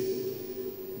yesterday,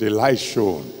 the light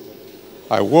shone.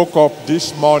 I woke up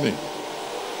this morning.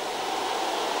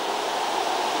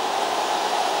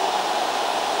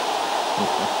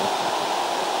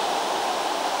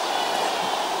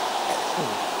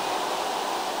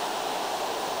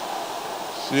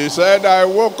 She said, I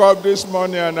woke up this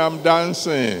morning and I'm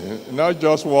dancing. Not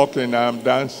just walking, I'm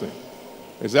dancing.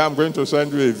 She said, I'm going to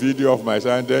send you a video of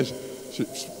myself. And then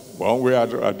one way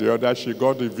or the other, she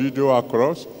got the video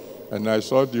across, and I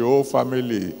saw the whole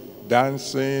family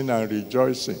dancing and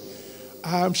rejoicing.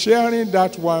 I'm sharing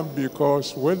that one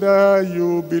because whether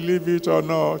you believe it or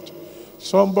not,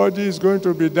 somebody is going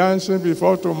to be dancing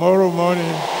before tomorrow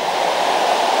morning.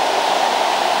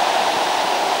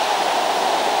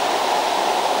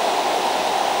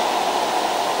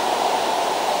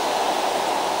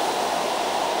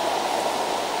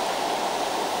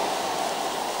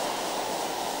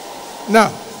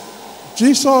 Now,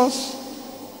 Jesus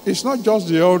is not just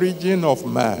the origin of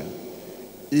man.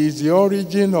 He is the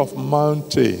origin of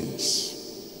mountains.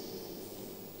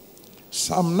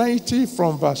 Psalm 90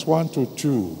 from verse 1 to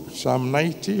 2. Psalm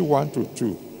 90, 1 to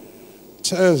 2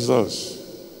 tells us,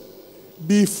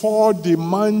 before the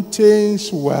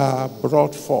mountains were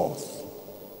brought forth,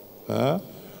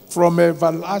 from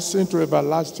everlasting to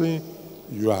everlasting,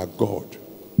 you are God.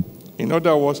 In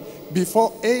other words,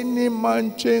 before any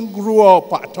mountain grew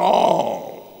up at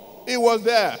all, it was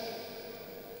there.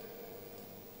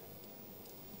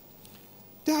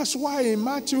 That's why in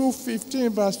Matthew 15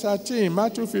 verse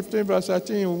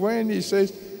 13, when he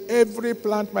says, every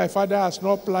plant my Father has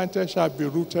not planted shall be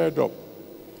rooted up.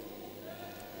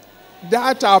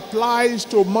 That applies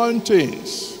to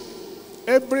mountains.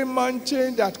 Every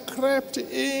mountain that crept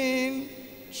in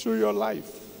to your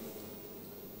life.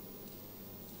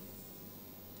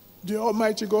 The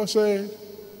Almighty God said,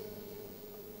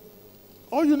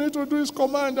 all you need to do is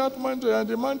command that mountain, and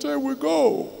the mountain will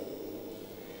go.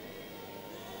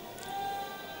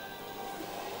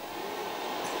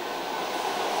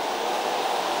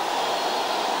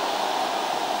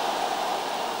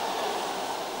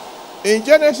 In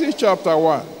Genesis chapter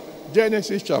 1,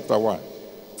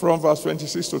 from verse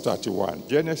 26 to 31,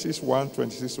 Genesis 1,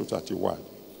 26 to 31,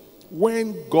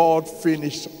 when God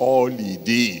finished all he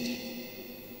did,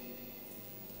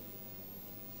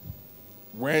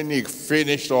 when he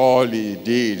finished all he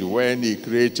did, when he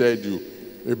created you,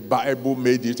 the Bible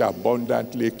made it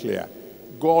abundantly clear.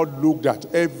 God looked at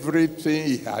everything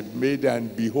he had made,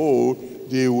 and behold,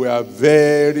 they were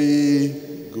very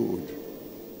good.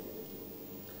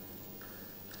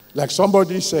 Like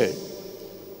somebody said,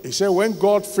 he said when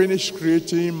God finished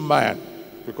creating man,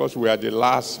 because we are the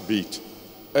last bit,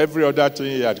 every other thing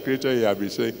he had created, he had been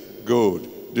saying, good,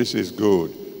 this is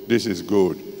good, this is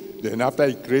good. Then after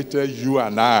he created you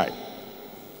and I,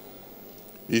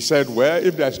 he said, well,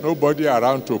 if there's nobody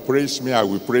around to praise me, I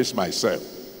will praise myself.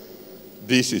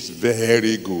 This is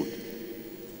very good.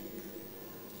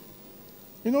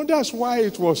 You know, that's why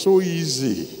it was so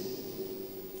easy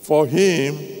for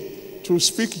him to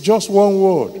speak just one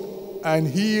word and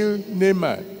heal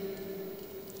Naaman.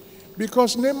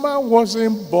 Because Naaman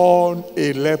wasn't born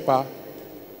a leper.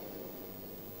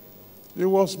 He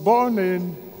was born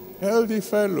a healthy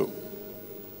fellow.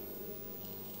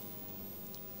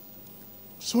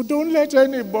 So don't let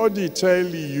anybody tell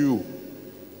you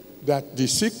that the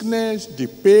sickness, the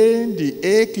pain, the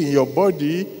ache in your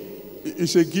body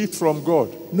is a gift from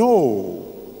God. No.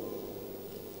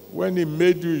 When he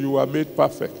made you, you were made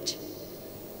perfect.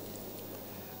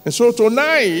 And so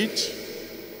tonight,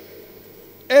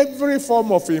 every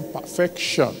form of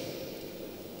imperfection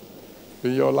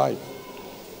in your life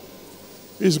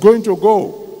is going to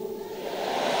go.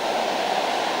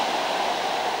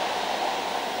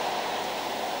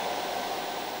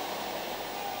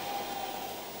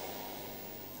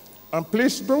 And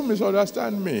please don't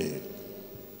misunderstand me.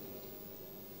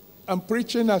 I'm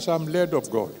preaching as I'm led of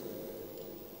God.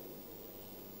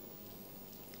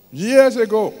 Years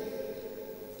ago,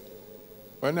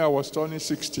 when I was turning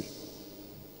 60,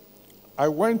 I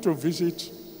went to visit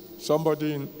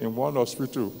somebody in one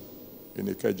hospital in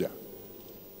Ikeja.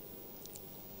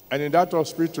 And in that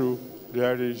hospital,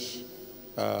 there is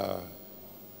a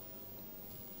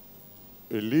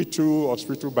little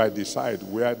hospital by the side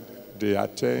where they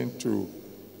attend to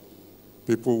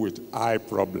people with eye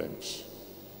problems.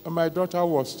 And my daughter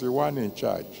was the one in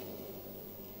charge.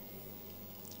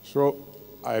 So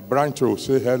I ran to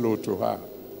say hello to her.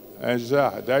 And she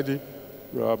said, Daddy,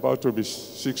 you're about to be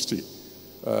 60.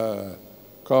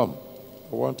 Come,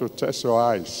 I want to test your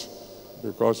eyes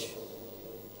because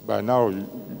by now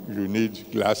you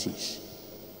need glasses.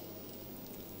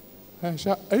 I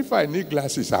said, if I need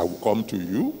glasses, I will come to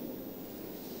you.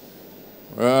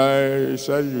 He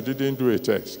said, you didn't do a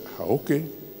test. Okay.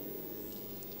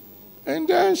 And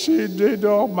then she did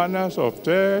all manners of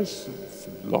tests,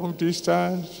 long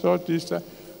distance, short distance.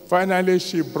 Finally,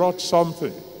 she brought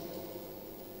something.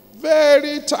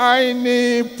 Very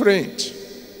tiny print.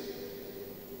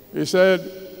 He said,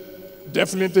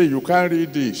 definitely you can't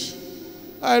read this.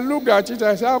 I looked at it,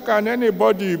 I said, how can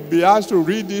anybody be asked to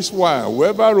read this one?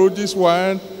 Whoever wrote this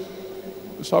one,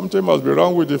 something must be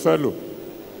wrong with the fellow.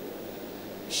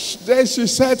 Then she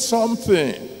said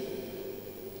something.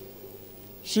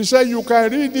 She said, you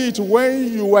can read it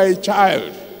when you were a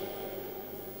child.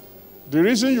 The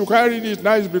reason you can't read it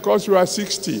now is because you are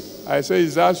 60. I said,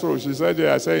 is that so? She said,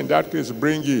 yeah. I said, in that case,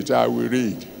 bring it, I will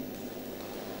read.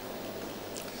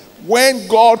 When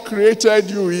God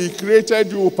created you, he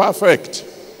created you perfect.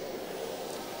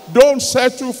 Don't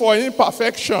settle for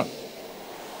imperfection.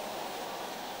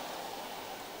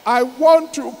 I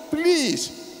want to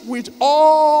please with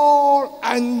all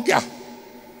anger.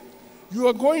 You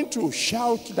are going to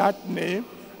shout that name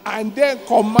and then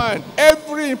command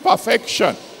every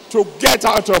imperfection to get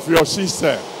out of your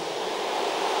system.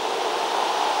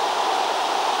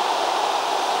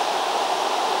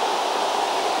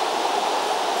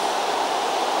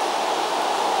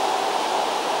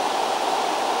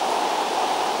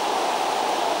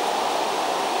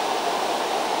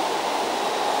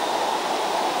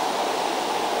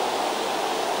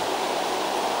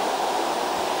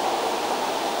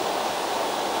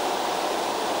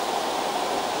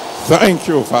 Thank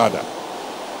you, Father.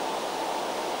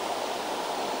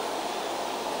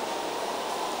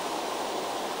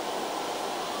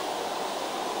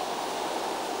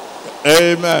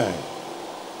 Amen.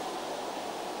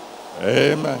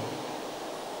 Amen.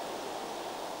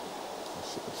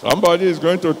 Somebody is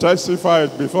going to testify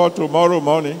before tomorrow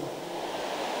morning.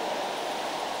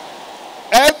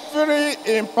 Every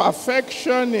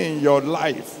imperfection in your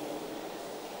life,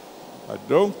 I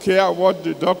don't care what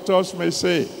the doctors may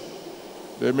say.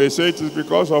 They may say it is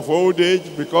because of old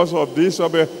age, because of this or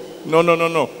that. No.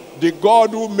 The God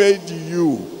who made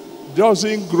you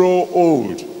doesn't grow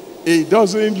old. He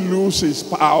doesn't lose his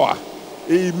power.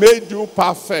 He made you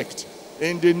perfect.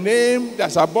 In the name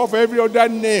that's above every other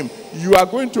name, you are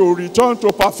going to return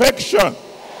to perfection.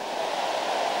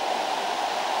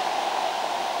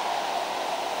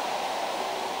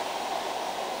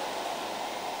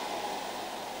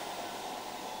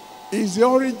 Is the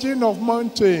origin of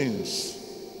mountains.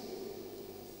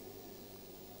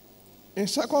 In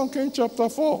 2 Kings chapter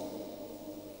 4,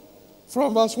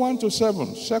 from verse 1 to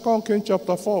 7. 2 Kings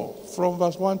chapter 4, from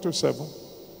verse 1 to 7.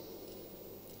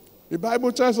 The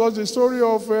Bible tells us the story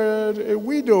of a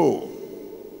widow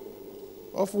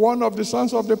of one of the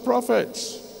sons of the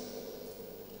prophets.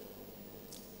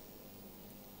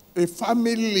 A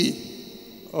family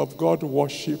of God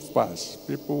worshippers,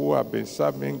 people who have been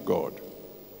serving God.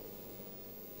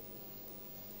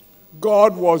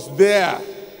 God was there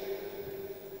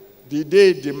the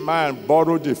day the man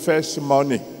borrowed the first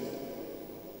money.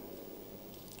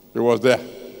 He was there.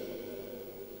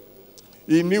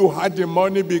 He knew how the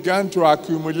money began to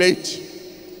accumulate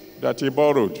that he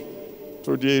borrowed,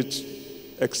 to the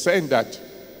extent that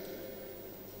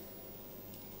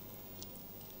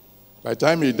by the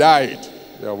time he died,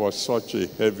 there was such a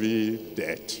heavy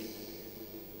debt.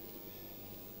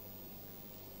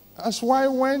 That's why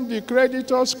when the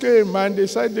creditors came and they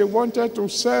said they wanted to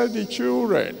sell the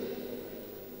children,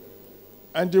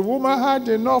 and the woman had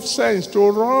enough sense to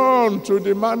run to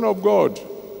the man of God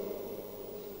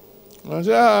and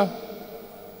say,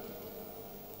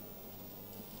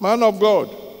 man of God,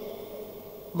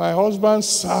 my husband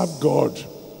served God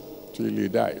till he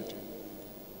died.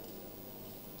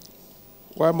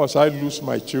 Why must I lose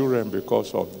my children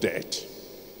because of debt?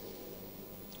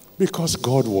 Because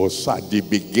God was at the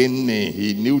beginning.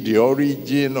 He knew the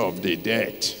origin of the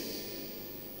debt.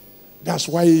 That's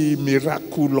why he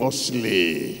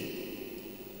miraculously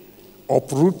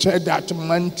uprooted that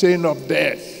mountain of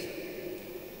death.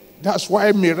 That's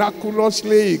why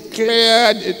miraculously he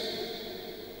cleared it.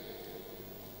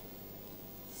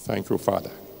 Thank you,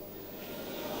 Father.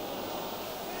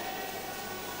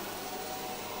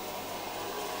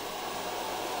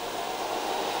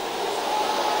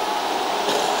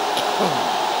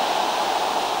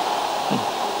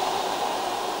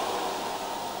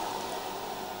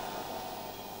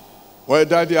 Well,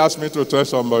 Daddy asked me to tell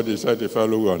somebody, he said the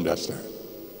fellow will understand.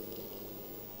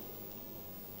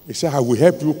 He said, I will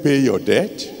help you pay your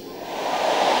debt.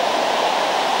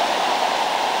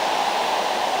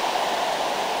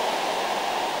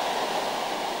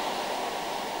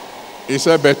 He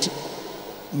said, but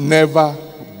never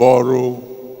borrow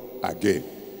again.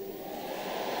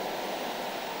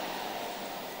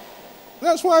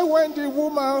 That's why when the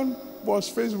woman was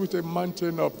faced with a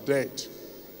mountain of debt,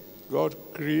 God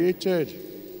created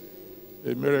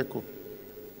a miracle.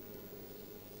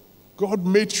 God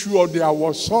made sure there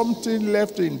was something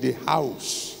left in the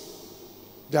house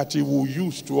that he will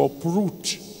use to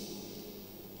uproot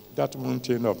that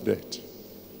mountain of debt.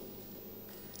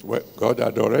 Well, God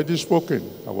had already spoken.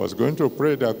 I was going to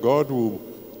pray that God will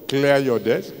clear your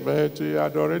debt, but he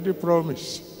had already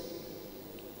promised.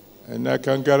 And I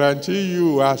can guarantee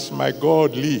you, as my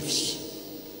God lives,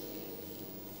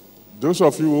 those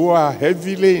of you who are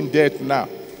heavily in debt now,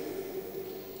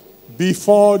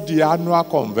 before the annual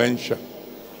convention,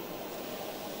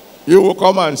 you will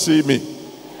come and see me.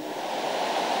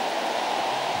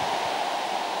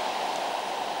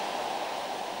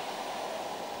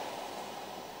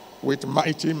 With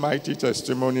mighty, mighty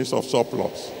testimonies of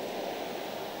surplus.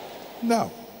 Now,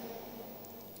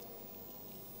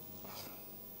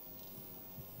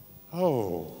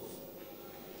 oh,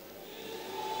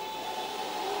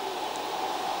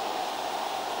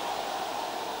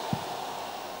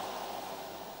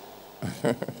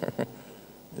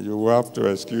 you will have to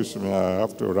excuse me, I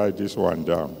have to write this one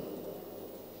down.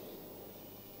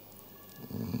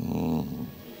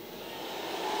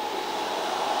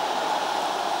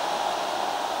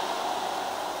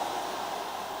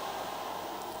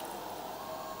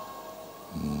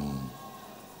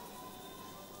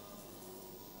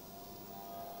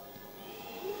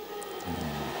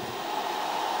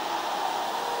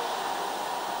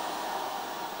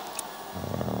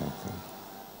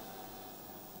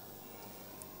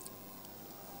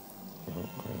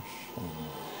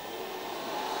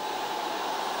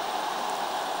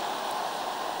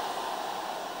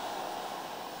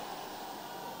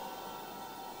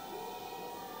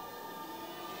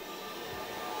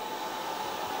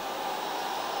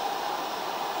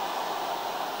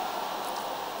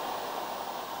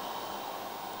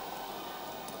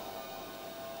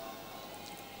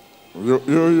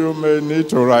 You may need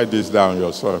to write this down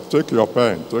yourself. Take your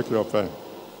pen, take your pen.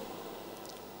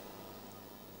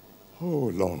 Oh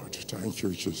Lord, thank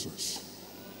you, Jesus.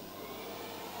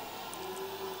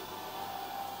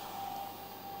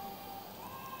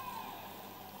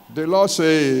 The Lord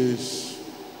says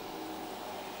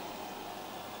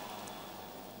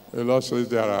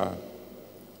there are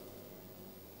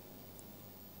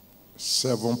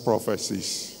 7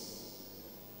 prophecies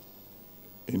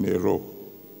in a row.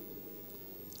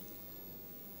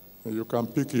 And you can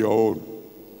pick your own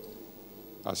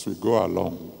as we go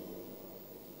along.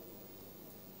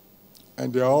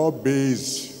 And they are all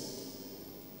based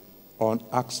on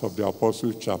Acts of the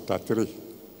Apostles chapter 3,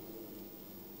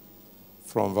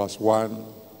 from verse 1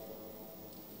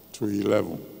 to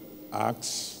 11.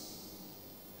 Acts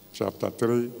chapter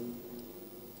 3,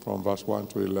 from verse 1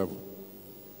 to 11.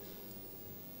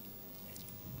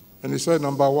 And he said,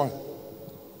 number one,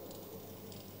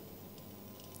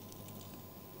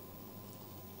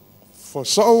 for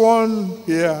someone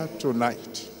here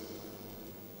tonight,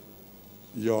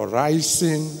 your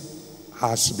rising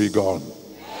has begun.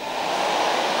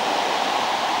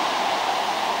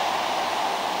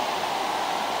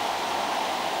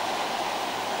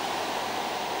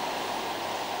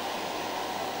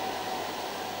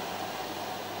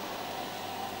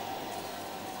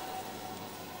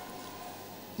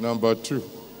 Number two,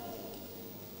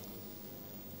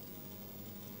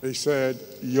 he said,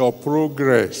 your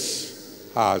progress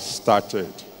has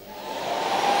started.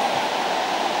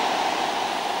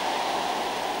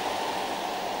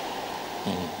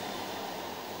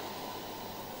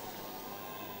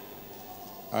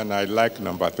 And I like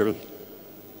number three.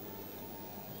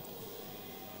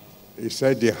 He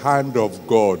said, the hand of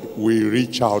God will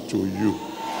reach out to you.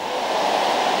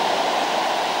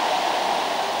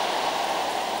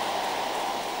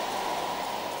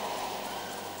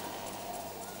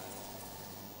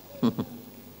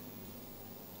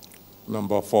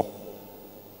 Number four.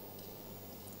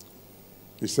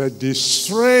 He said, the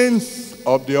strength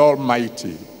of the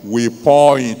Almighty will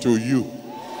pour into you.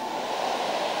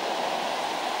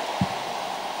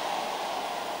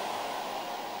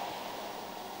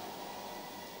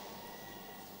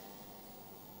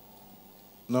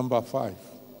 Number five.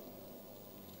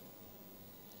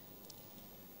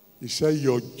 He said,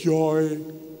 your joy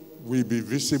will be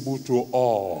visible to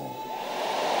all.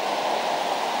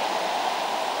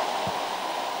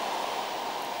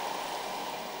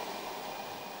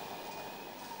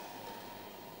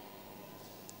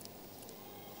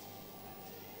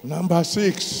 Number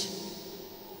six,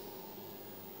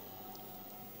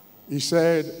 he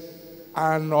said,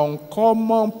 an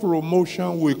uncommon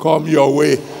promotion will come your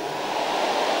way.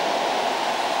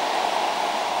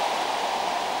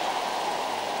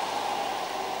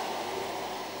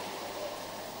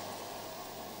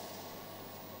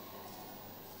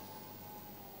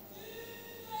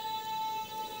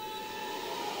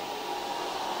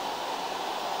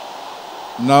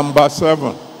 Number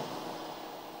seven,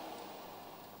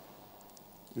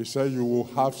 he said you will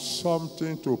have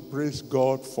something to praise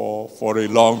God for a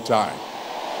long time.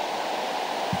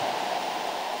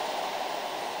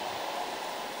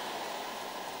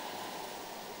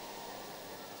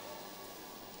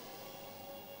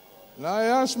 Now he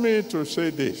asked me to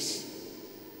say this.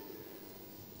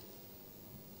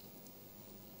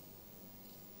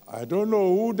 I don't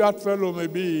know who that fellow may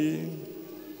be,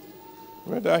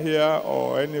 whether here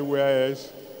or anywhere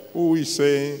else, who is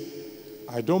saying,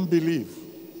 I don't believe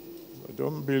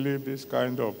this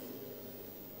kind of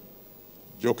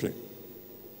joking.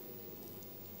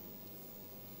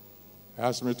 He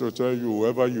asked me to tell you,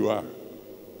 whoever you are,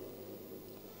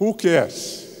 who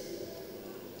cares?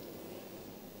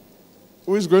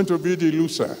 Who is going to be the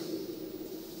loser?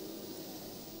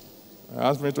 He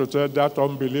asked me to tell that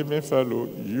unbelieving fellow,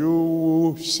 you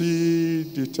will see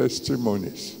the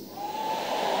testimonies.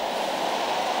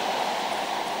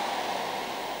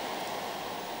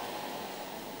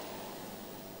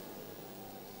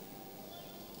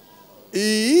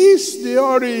 He is the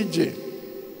origin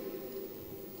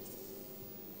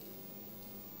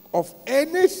of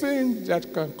anything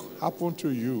that can happen to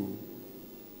you.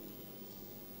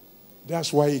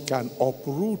 That's why he can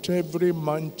uproot every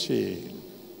mountain,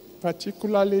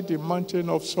 particularly the mountain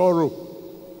of sorrow.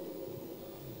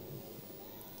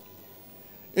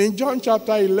 In John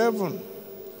chapter 11,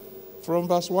 from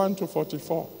verse 1 to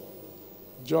 44,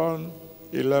 John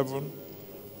 11,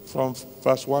 from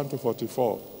verse 1 to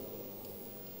 44,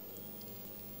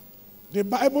 the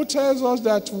Bible tells us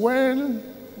that when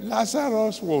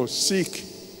Lazarus was sick,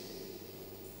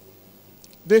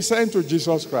 they sent to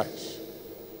Jesus Christ.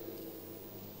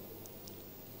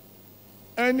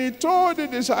 And he told the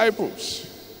disciples,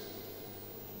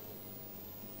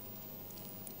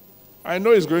 I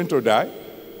know he's going to die.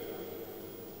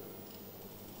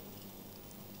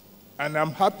 And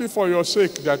I'm happy for your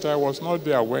sake that I was not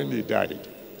there when he died.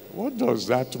 What does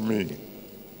that mean?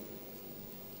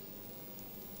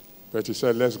 But he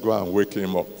said, let's go and wake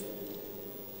him up.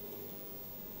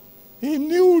 He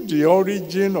knew the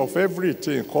origin of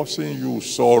everything causing you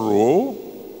sorrow.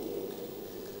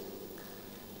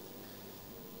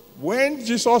 When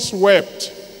Jesus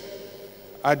wept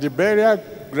at the burial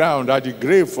ground, at the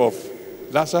grave of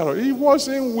Lazarus, he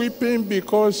wasn't weeping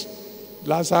because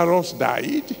Lazarus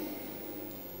died. He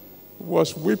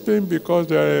was weeping because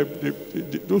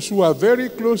those who were very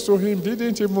close to him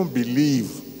didn't even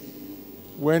believe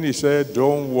when he said,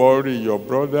 don't worry, your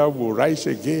brother will rise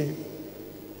again.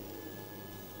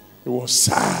 He was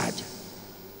sad.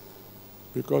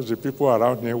 because the people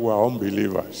around him were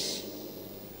unbelievers.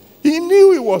 He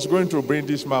knew he was going to bring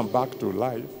this man back to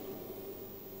life.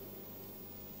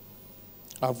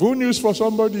 I have good news for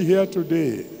somebody here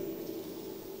today.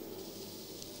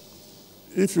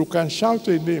 If you can shout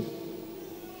a name,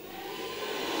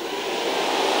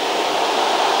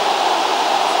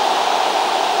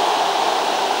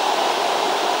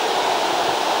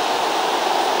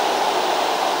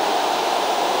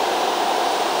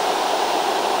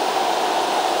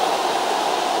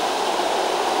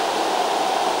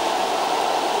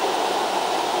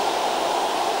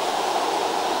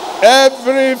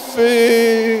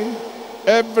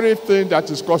 everything that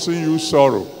is causing you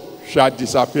sorrow shall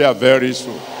disappear very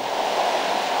soon.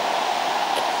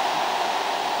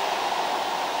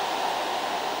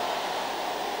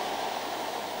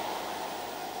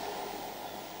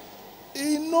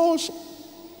 He knows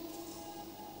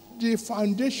the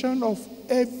foundation of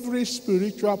every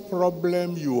spiritual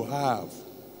problem you have.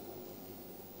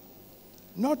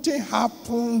 Nothing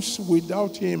happens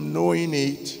without him knowing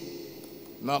it.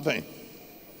 Nothing.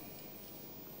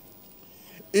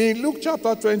 In Luke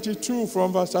chapter 22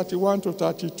 from verse 31 to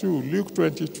 32, Luke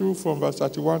 22 from verse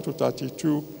 31 to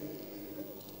 32,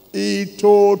 he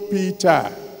told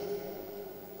Peter,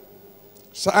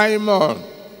 Simon,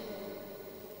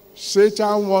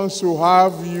 Satan wants to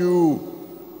have you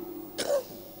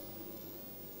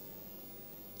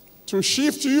to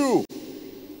shift you.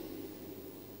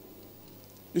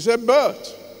 He said,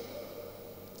 but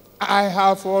I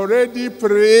have already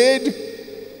prayed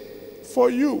for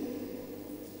you.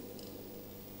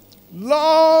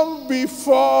 Long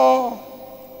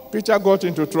before Peter got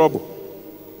into trouble,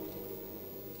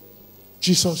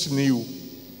 Jesus knew.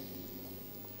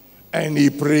 And he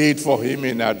prayed for him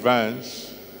in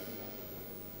advance.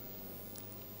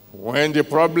 When the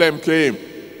problem came,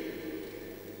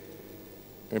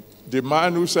 the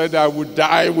man who said, I would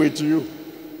die with you,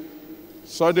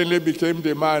 suddenly became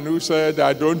the man who said,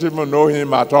 I don't even know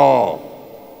him at all.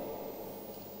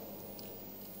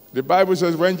 The Bible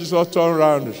says when Jesus turned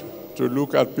around to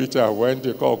look at Peter when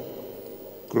the cock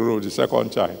crowed the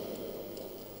second time,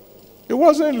 he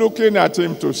wasn't looking at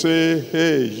him to say,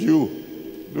 hey,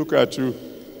 you, look at you,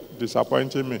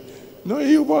 disappointing me. No,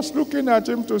 he was looking at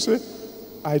him to say,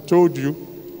 I told you.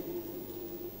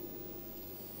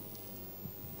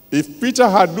 If Peter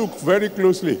had looked very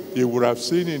closely, he would have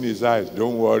seen in his eyes,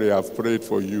 don't worry, I've prayed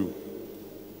for you.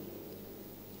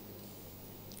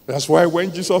 That's why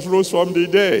when Jesus rose from the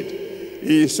dead,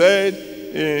 he said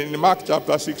in Mark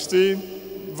chapter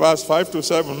 16, verse 5 to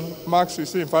 7, Mark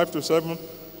 16, 5 to 7,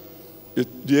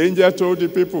 the angel told the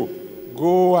people,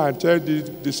 go and tell the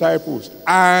disciples,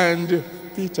 and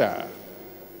Peter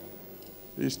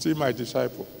is still my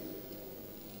disciple.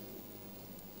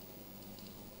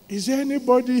 Is there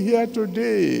anybody here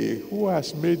today who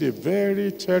has made a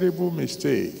very terrible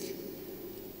mistake?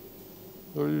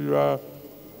 So you are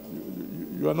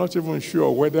not even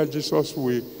sure whether Jesus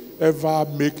will ever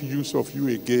make use of you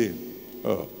again.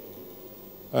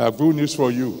 I have good news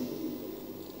for you.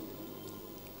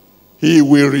 He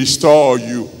will restore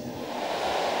you.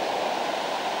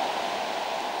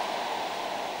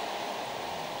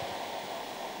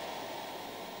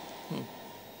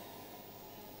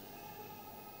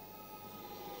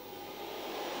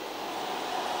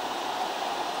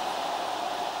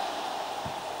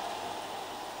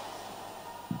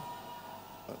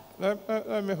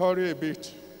 Let me hurry a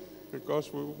bit,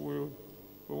 because we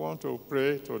want to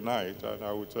pray tonight, and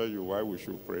I will tell you why we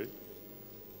should pray.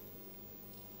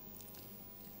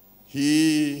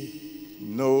 He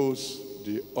knows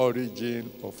the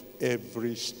origin of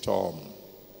every storm.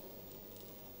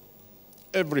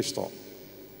 Every storm.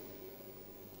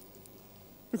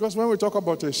 Because when we talk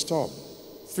about a storm,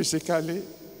 physically,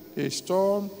 a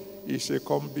storm is a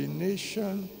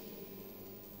combination.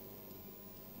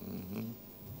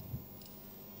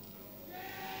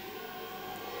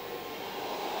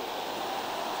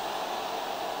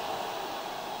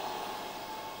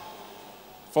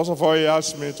 First of all, he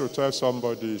asked me to tell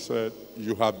somebody, he said,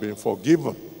 you have been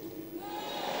forgiven.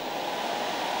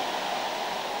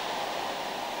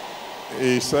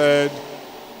 He said,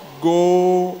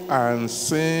 go and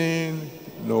sin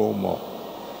no more.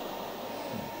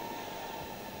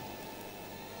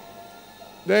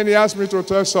 Then he asked me to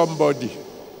tell somebody.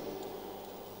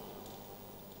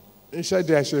 He said,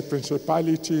 there's a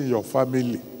principality in your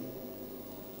family,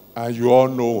 and you all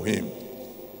know him.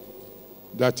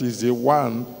 That is the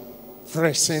one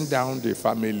pressing down the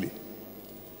family.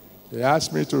 He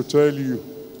asked me to tell you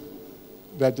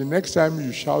that the next time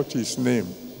you shout his name,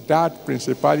 that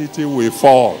principality will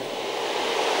fall.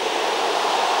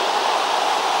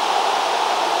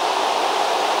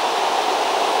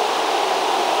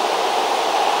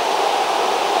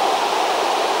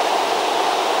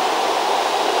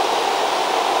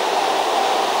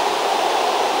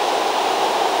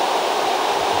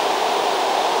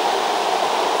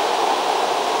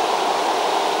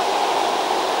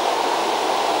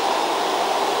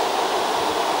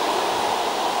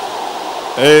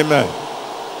 Amen.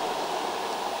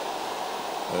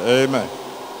 Amen.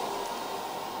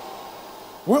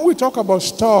 When we talk about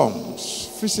storms,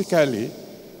 physically,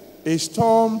 a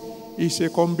storm is a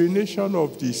combination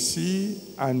of the sea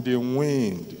and the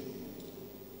wind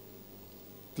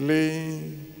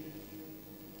playing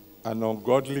an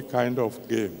ungodly kind of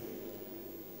game.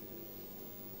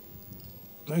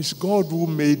 It's God who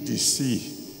made the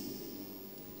sea.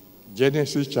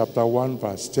 Genesis chapter 1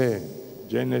 verse 10.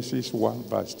 Genesis 1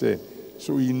 verse 10.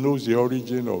 So he knows the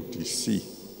origin of the sea.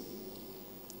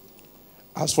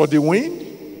 As for the wind,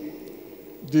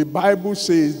 the Bible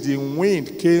says the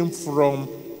wind came from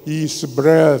his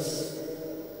breath.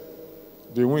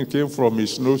 The wind came from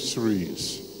his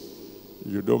nostrils.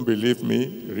 You don't believe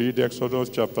me? Read Exodus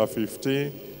chapter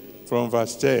 15 from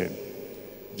verse 10.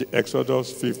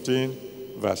 Exodus 15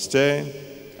 verse 10,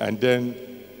 and then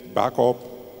back up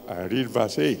and read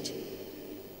verse 8.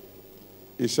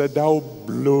 He said, thou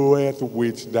blowest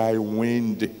with thy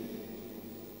wind,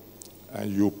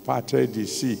 and you parted the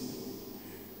sea.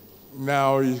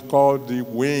 Now he called the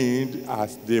wind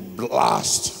as the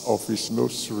blast of his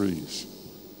nostrils.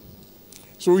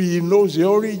 So he knows the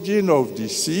origin of the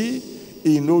sea,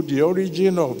 he knows the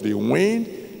origin of the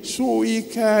wind, so he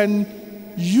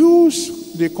can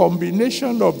use the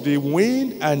combination of the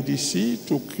wind and the sea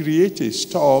to create a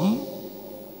storm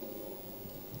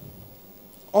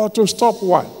or to stop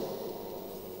one.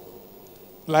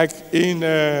 Like in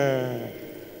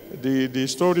the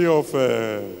story of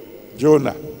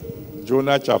Jonah.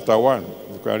 Jonah chapter 1.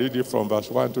 You can read it from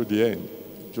verse 1 to the end.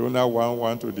 Jonah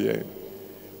 1 to the end.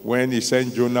 When he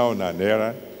sent Jonah on an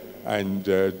errand and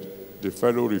the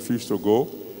fellow refused to go,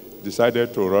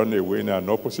 decided to run away in an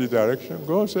opposite direction,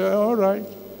 God said, all right,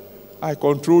 I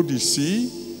control the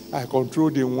sea, I control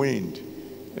the wind.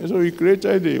 And so he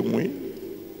created a wind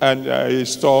and a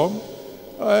storm,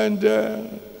 and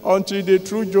until they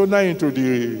threw Jonah into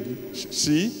the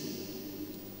sea,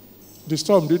 the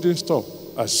storm didn't stop.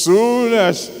 As soon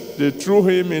as they threw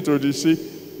him into the sea,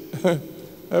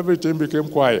 everything became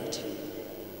quiet.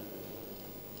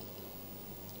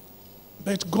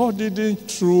 But God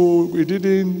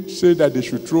didn't say that they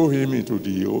should throw him into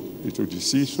the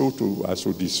sea as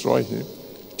to destroy him,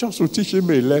 just to teach him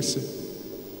a lesson.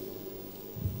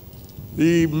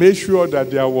 He made sure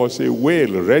that there was a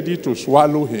whale ready to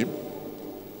swallow him,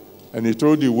 and he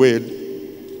told the whale,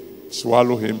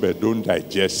 swallow him, but don't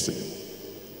digest him.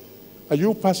 Are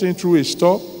you passing through a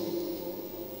storm?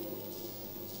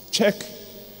 Check.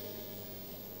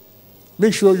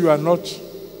 Make sure you are not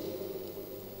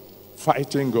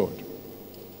fighting God.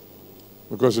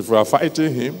 Because if you are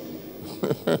fighting him,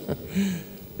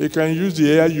 he can use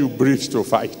the air you breathe to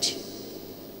fight.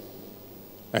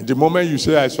 And the moment you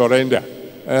say, I surrender,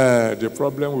 the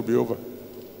problem will be over.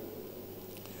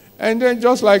 And then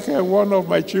just like one of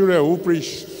my children who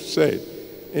preached said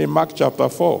in Mark chapter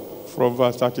 4, from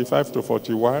verse 35 to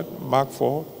 41, Mark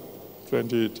 4,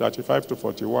 35 to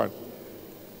 41,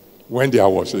 when there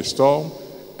was a storm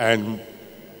and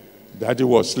Daddy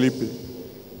was sleeping.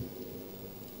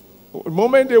 The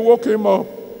moment they woke him up,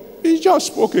 he just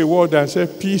spoke a word and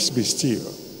said, peace be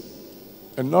still.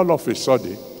 And all of a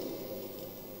sudden,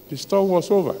 the storm was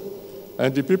over.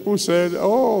 And the people said,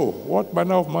 oh, what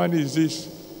manner of man is this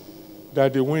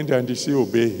that the wind and the sea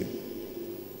obey him?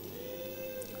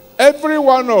 Every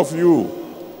one of you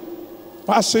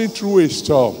passing through a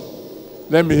storm,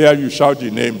 let me hear you shout the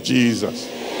name Jesus.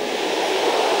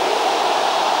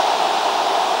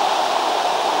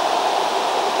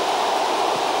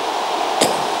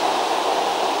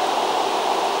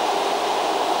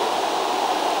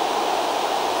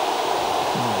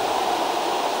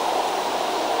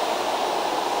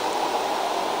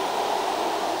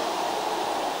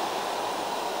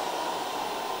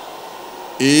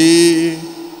 He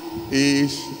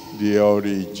is the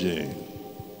origin.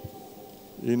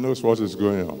 He knows what is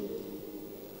going on.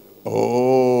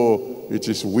 Oh, it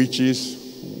is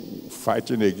witches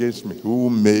fighting against me.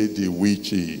 Who made the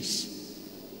witches?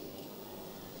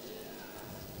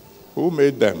 Who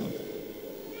made them?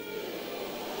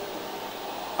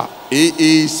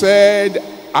 He said,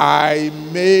 I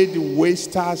made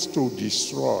wasters to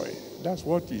destroy. That's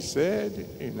what he said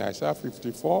in Isaiah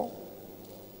 54.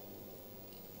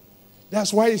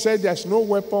 That's why he said there's no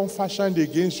weapon fashioned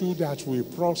against you that will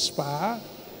prosper.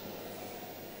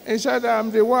 He said, I'm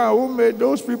the one who made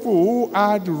those people who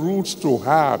add roots to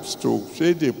herbs to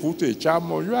say they put a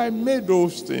charm on you. I made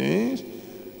those things.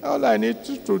 All I need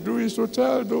to do is to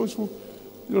tell those who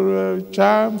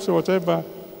charms or whatever,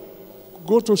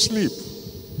 go to sleep.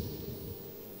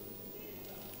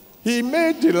 He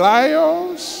made the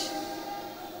lions.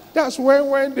 That's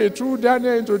when they threw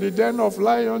Daniel into the den of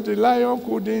lions, the lion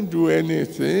couldn't do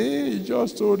anything. He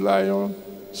just told lion,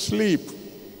 sleep.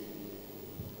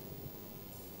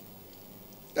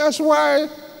 That's why,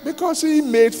 because he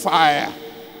made fire.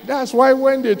 That's why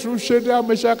when they threw Shadrach,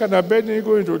 Meshach, and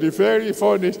Abednego into the fiery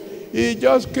furnace, he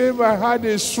just came and had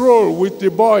a stroll with the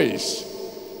boys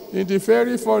in the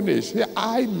fiery furnace.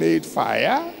 I made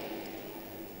fire.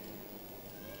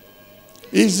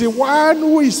 Is the one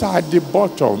who is at the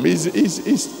bottom, is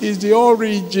the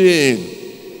origin.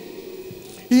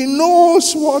 He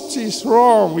knows what is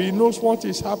wrong. He knows what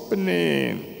is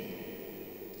happening.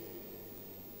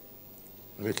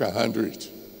 And he can handle it.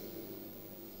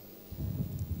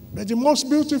 But the most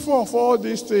beautiful of all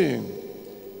these things,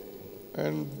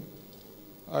 and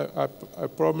I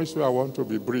promise you I want to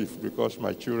be brief because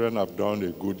my children have done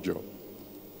a good job.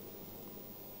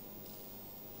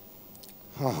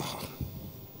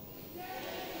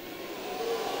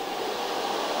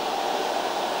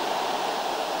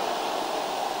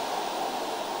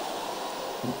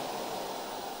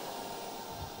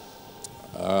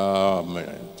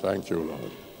 Amen. Thank you,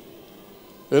 Lord.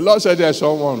 The Lord said there's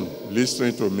someone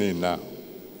listening to me now.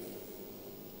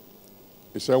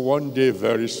 He said one day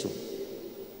very soon,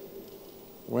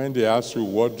 when they ask you,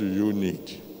 what do you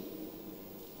need?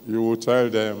 You will tell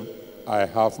them, I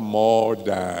have more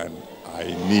than I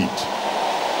need.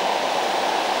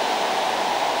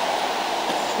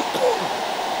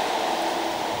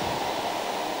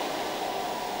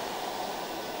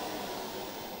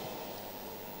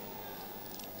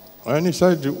 And he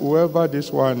said, whoever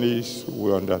this one is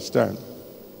will understand.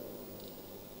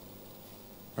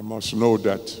 I must know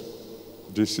that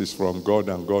this is from God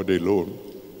and God alone.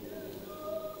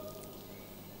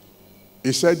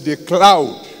 He said, the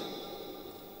cloud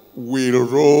will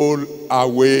roll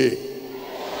away.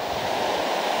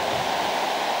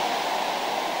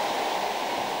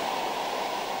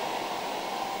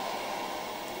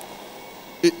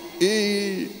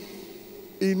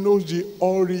 He knows the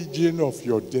origin of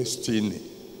your destiny.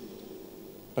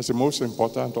 That's the most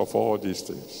important of all these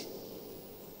things.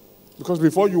 Because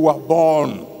before you were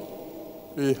born,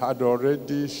 he had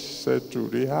already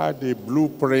settled. He had a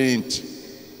blueprint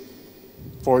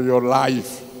for your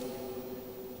life.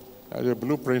 He had a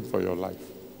blueprint for your life.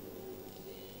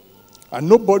 And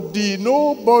nobody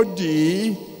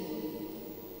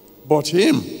but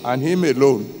him and him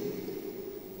alone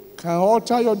can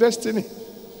alter your destiny.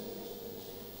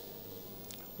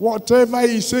 Whatever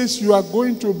he says you are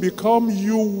going to become,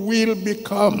 you will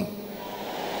become.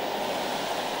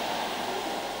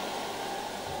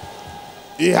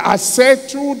 He has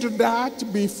settled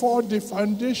that before the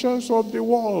foundations of the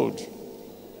world.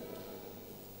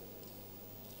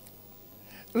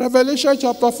 Revelation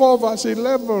chapter 4 verse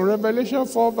 11, Revelation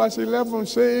 4 verse 11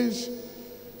 says,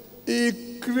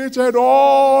 he created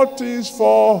all things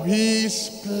for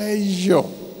his pleasure.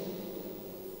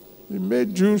 He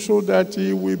made you so that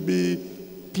he will be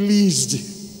pleased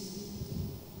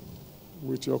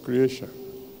with your creation.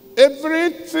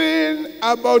 Everything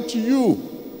about you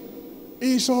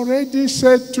is already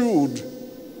settled.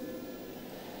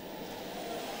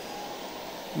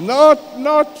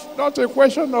 Not a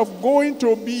question of going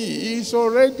to be. It's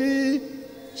already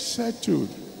settled.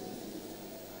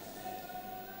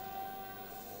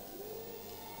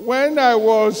 When I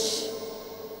was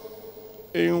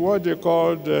in what they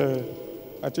called,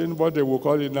 I think what they will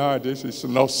call it nowadays is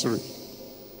nursery.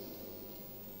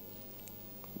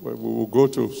 Where we will go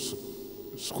to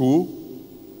school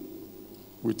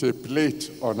with a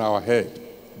plate on our head.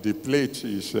 The plate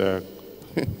is, the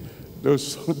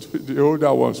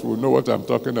older ones will know what I'm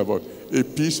talking about. A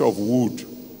piece of wood,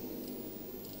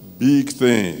 big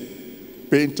thing,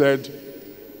 painted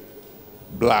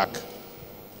black.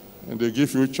 And they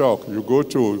give you chalk. You go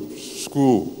to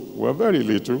school. We're very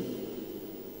little.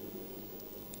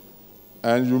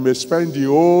 And you may spend the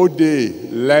whole day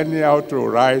learning how to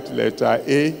write letter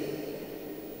A.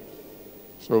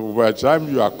 So by the time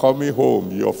you are coming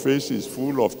home, your face is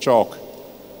full of chalk.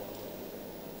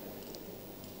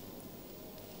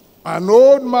 An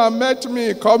old man met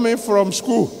me coming from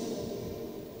school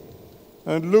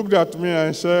and looked at me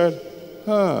and said,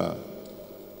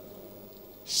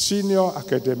 senior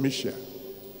academician.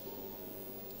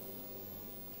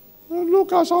 And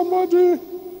look at somebody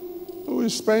who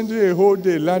is spending a whole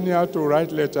day learning how to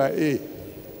write letter A.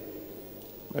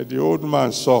 But the old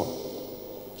man saw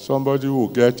somebody who will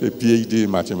get a PhD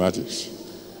in mathematics.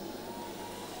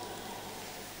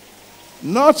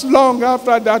 Not long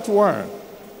after that one,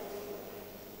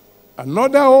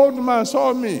 another old man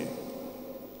saw me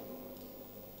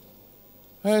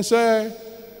and said,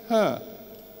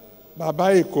 Baba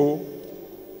Eko.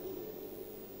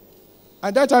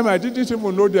 At that time, I didn't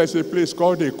even know there's a place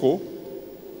called Eko.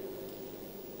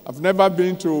 I've never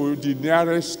been to the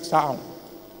nearest town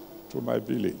to my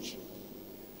village.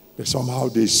 But somehow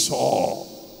they saw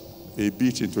a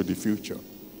bit into the future.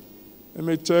 Let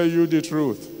me tell you the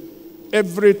truth.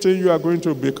 Everything you are going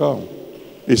to become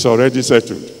is already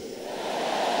settled.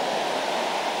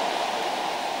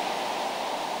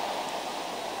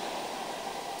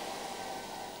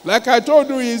 Like I told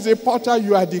you, he's the potter,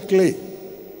 you are the clay.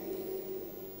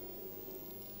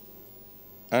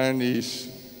 And he's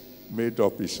made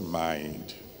up his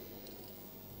mind.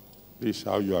 This is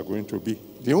how you are going to be.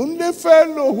 The only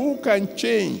fellow who can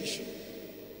change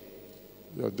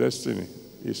your destiny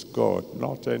is God,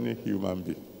 not any human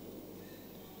being.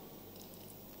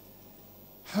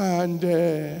 And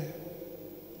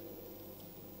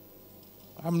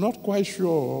I'm not quite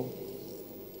sure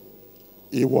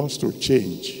he wants to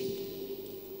change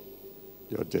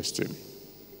your destiny.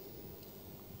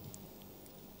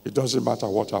 It doesn't matter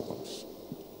what happens.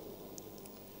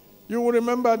 You will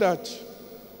remember that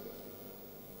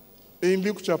in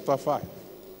Luke chapter 5,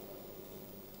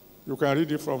 you can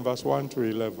read it from verse 1 to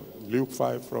 11. Luke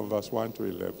 5 from verse 1 to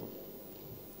 11.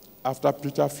 After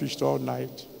Peter fished all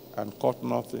night and caught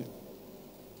nothing.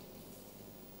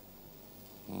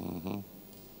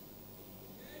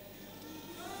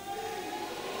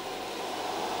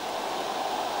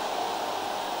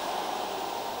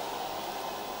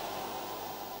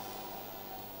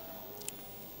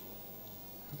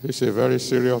 It's a very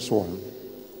serious one.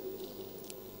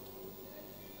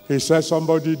 He said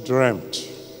somebody dreamt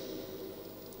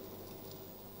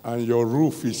and your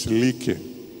roof is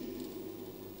leaking.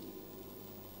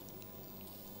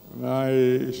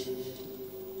 And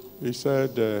he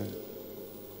said the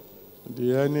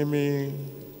enemy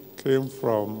came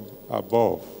from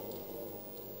above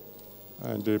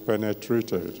and they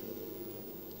penetrated.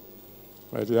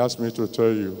 But he asked me to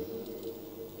tell you,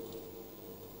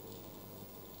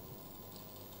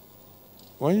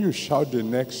 when you shout the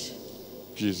next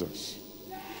Jesus,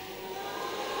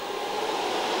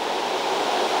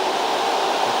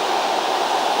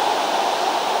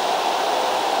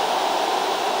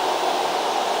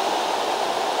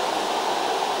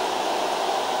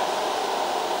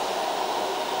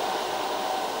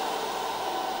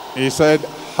 he said,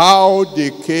 how they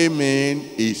came in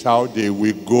is how they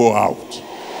will go out.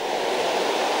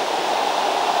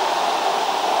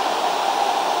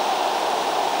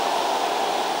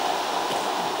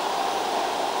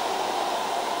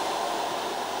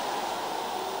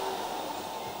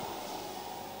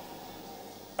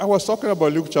 I was talking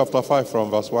about Luke chapter 5 from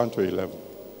verse 1 to 11.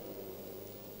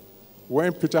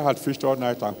 When Peter had fished all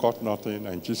night and caught nothing,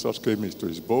 and Jesus came into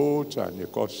his boat and he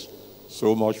caught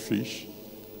so much fish,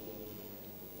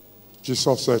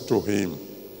 Jesus said to him,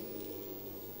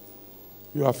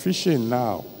 you are fishing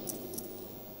now,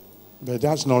 but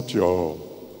that's not your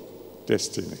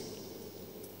destiny.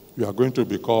 You are going to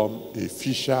become a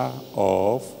fisher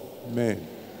of men.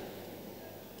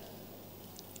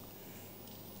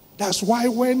 That's why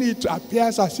when it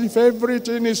appears as if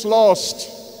everything is lost,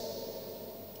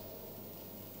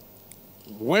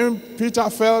 when Peter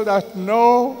felt that,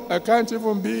 no, I can't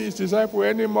even be his disciple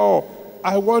anymore,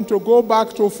 I want to go back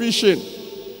to fishing,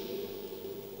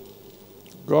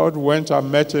 God went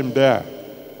and met him there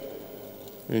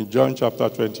in John chapter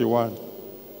 21.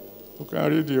 You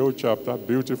can read the whole chapter,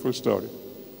 beautiful story.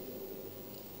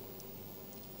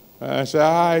 And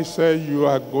I said, you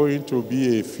are going to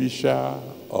be a fisher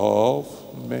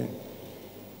of men.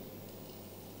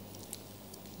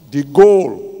 The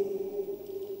goal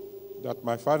that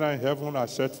my Father in heaven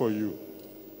has set for you,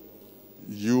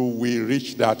 you will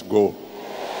reach that goal.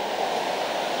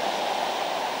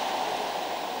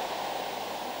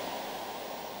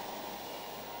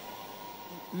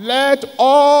 Let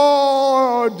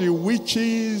all the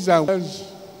witches and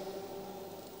wizards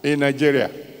in Nigeria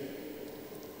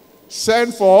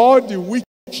send for all the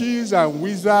witches and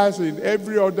wizards in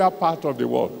every other part of the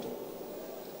world.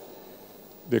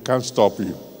 They can't stop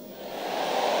you.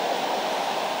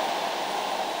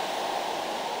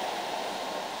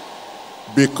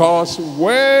 Because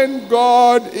when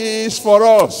God is for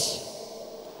us,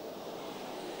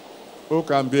 who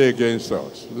can be against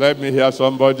us? Let me hear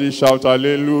somebody shout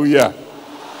hallelujah.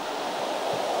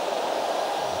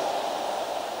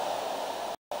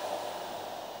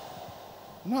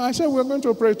 No, I said we're going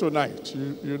to pray tonight.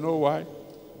 You know why?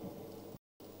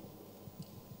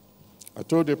 I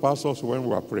told the pastors when we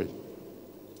were praying,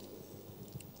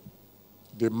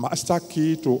 the master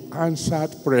key to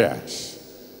answered prayers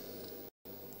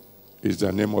is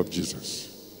the name of Jesus.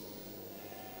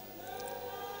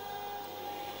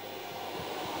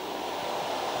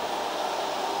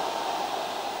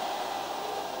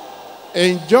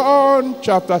 In John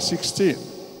chapter 16,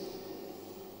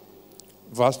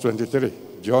 verse 23.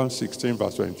 John 16,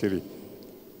 verse 23.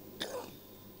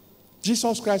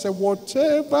 Jesus Christ said,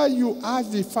 whatever you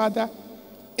ask the Father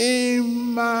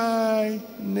in my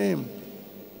name,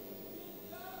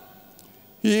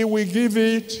 he will give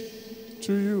it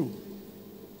to you.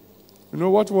 You know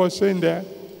what was saying there?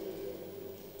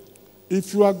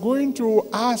 If you are going to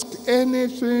ask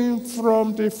anything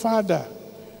from the Father,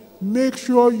 make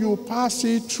sure you pass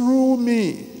it through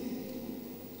me.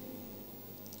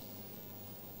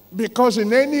 Because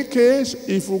in any case,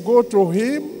 if you go to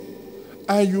him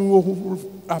and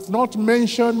you have not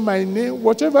mentioned my name,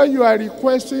 whatever you are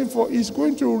requesting for is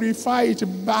going to refer it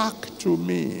back to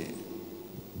me.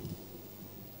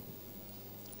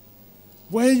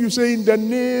 When you say in the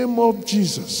name of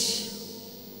Jesus,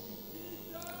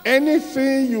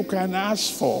 anything you can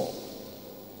ask for,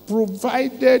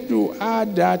 provided you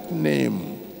add that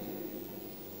name,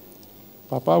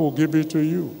 Papa will give it to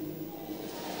you.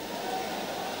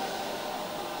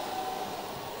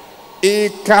 He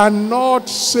cannot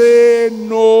say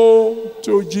no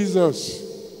to Jesus.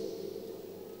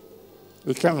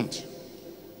 He can't.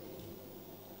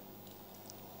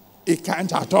 He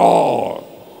can't at all.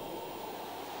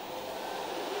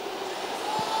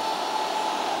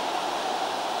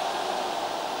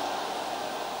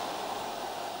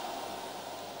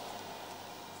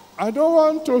 I don't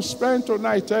want to spend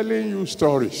tonight telling you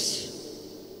stories.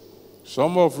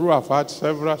 Some of you have had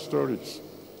several stories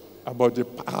about the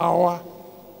power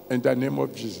in the name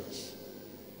of Jesus.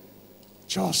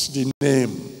 Just the name.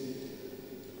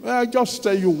 Well, I'll just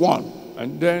tell you one,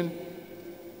 and then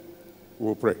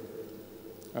we'll pray.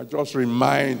 I just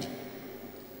remind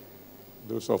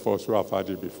those of us who have had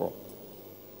it before.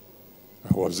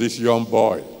 There was this young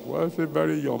boy. Well, a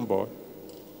very young boy.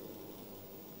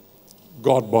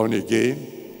 Got born again.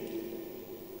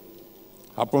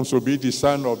 Happens to be the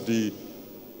son of the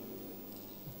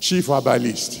chief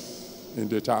herbalist in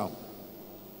the town.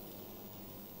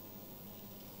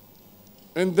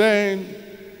 And then,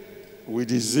 with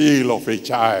the zeal of a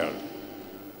child,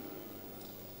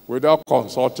 without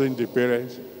consulting the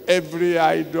parents, every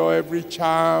idol, every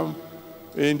charm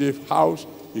in the house,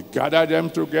 he gathered them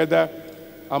together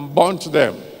and burnt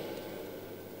them.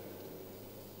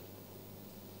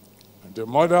 And the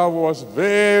mother was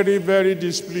very, very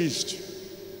displeased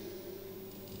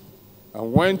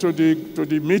and went to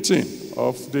the meeting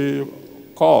of the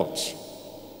cult,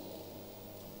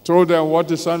 told them what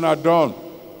the son had done.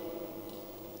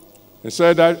 He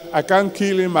said that I can't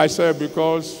kill him myself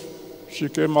because he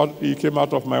came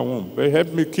out of my womb. They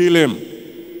helped me kill him.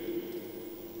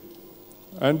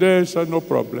 And they said, no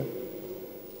problem.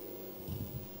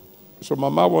 So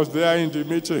Mama was there in the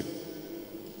meeting.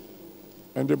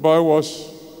 And the boy was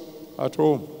at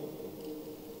home.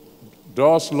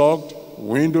 Doors locked,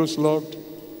 windows locked.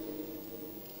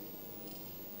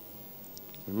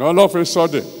 And all of a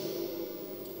sudden,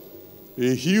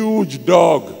 a huge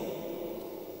dog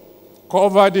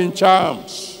covered in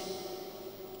charms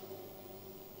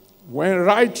went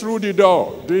right through the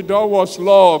door. The door was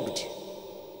locked,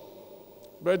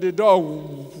 but the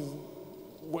dog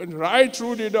went right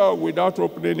through the door without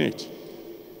opening it.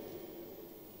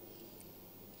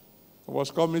 It was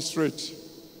coming straight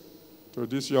to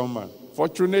this young man.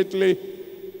 Fortunately,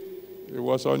 he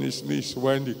was on his knees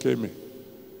when he came in.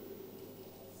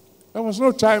 There was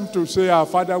no time to say, Our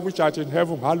Father which art in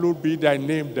heaven, hallowed be thy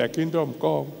name, thy kingdom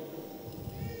come.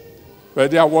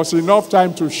 But there was enough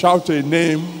time to shout a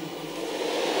name.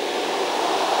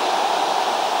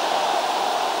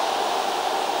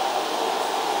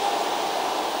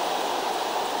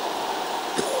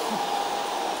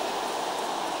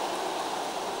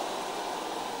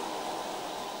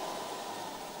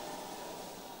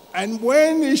 And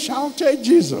when he shouted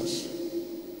Jesus,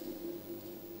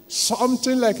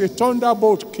 something like a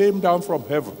thunderbolt came down from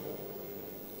heaven,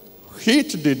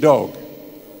 hit the dog,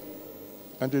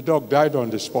 and the dog died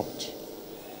on the spot.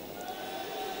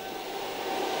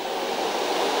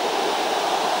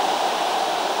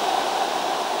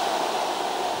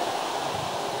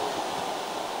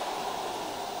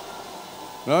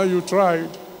 Now you tried,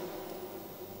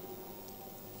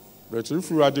 but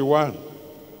if you are the one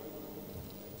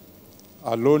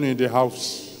alone in the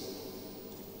house,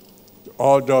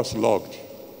 all doors locked,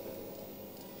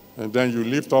 and then you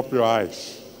lift up your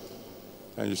eyes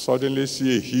and you suddenly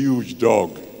see a huge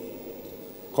dog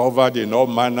covered in all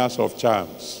manners of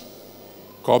charms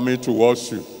coming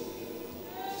towards you,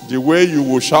 the way you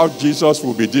will shout Jesus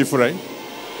will be different.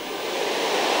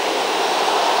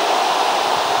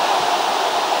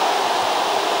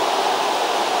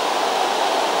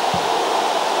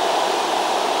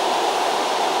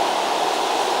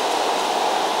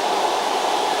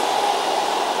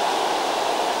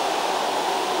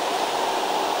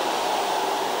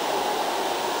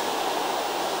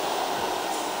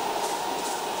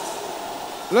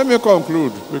 Let me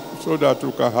conclude so that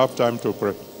you can have time to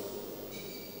pray.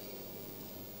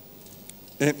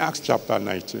 In Acts chapter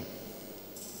 19,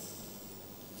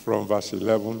 from verse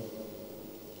 11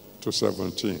 to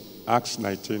 17. Acts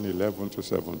 19, 11 to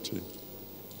 17.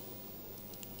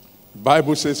 The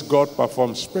Bible says God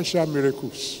performed special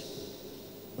miracles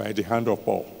by the hand of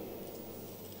Paul,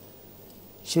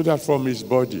 so that from his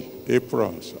body,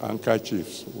 aprons,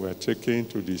 handkerchiefs were taken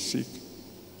to the sick,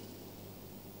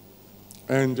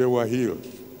 and they were healed.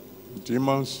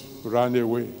 Demons ran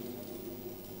away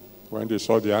when they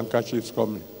saw the handkerchiefs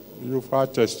coming. You've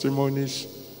had testimonies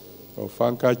of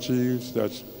handkerchiefs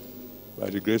that, by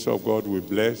the grace of God, we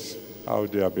bless, how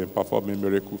they have been performing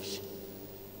miracles.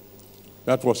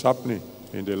 That was happening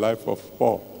in the life of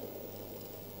Paul.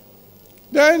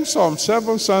 Then some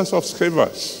 7 sons of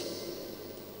Scevers.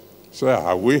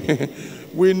 So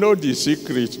we know the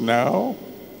secret now.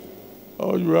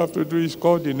 All you have to do is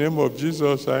call the name of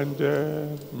Jesus and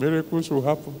miracles will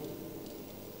happen.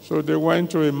 So they went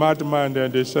to a madman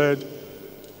and they said,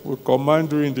 we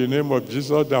command you in the name of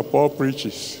Jesus that Paul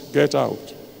preaches. Get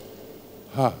out.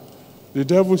 The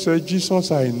devil said,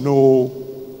 Jesus, I know.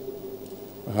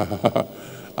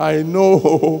 I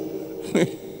know.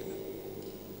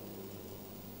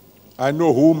 I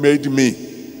know who made me.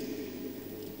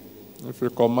 If he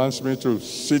commands me to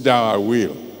sit down, I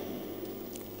will.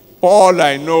 Paul,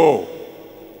 I know.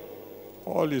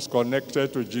 Paul is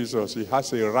connected to Jesus. He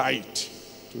has a right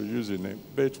to use the name.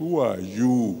 But who are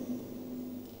you?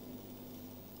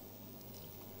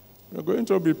 We're going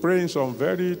to be praying some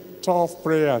very tough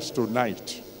prayers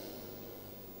tonight.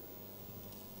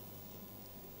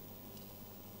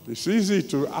 It's easy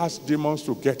to ask demons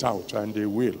to get out, and they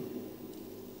will.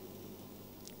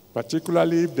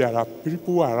 Particularly if there are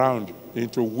people around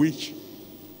into which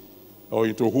or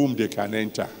into whom they can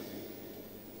enter.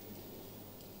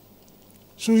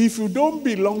 So if you don't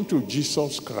belong to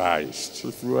Jesus Christ,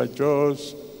 if you are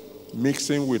just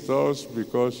mixing with us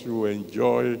because you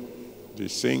enjoy the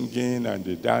singing and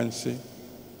the dancing,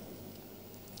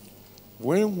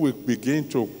 when we begin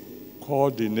to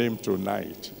call the name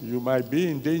tonight, you might be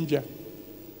in danger.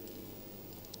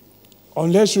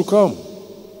 Unless you come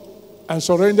and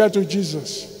surrender to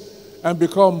Jesus and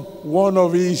become one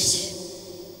of his.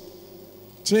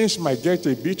 Things might get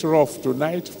a bit rough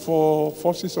tonight for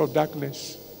forces of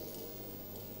darkness.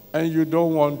 And you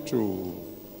don't want to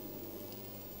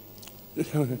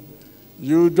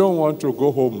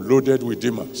go home loaded with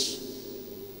demons.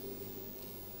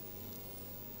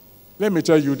 Let me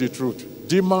tell you the truth.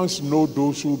 Demons know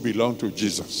those who belong to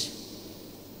Jesus.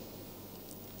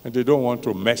 And they don't want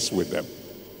to mess with them.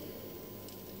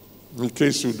 In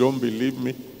case you don't believe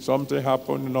me, something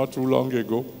happened not too long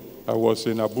ago. I was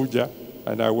in Abuja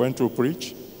and I went to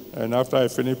preach. And after I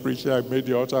finished preaching, I made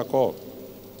the altar call.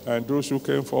 And those who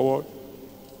came forward,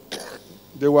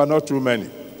 they were not too many.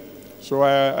 So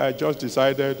I just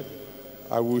decided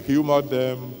I will humor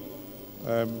them,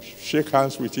 shake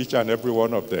hands with each and every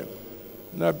one of them.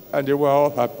 And they were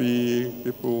all happy.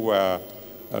 People were,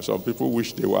 and some people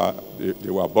wish they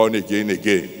were born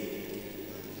again,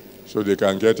 so they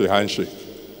can get a handshake.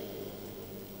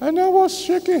 And I was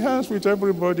shaking hands with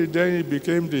everybody. Then it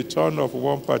became the turn of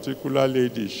one particular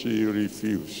lady. She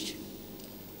refused.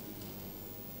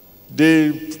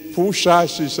 They pushed her.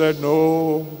 She said,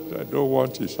 no, I don't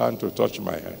want his hand to touch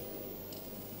my hand.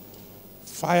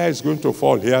 Fire is going to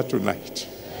fall here tonight.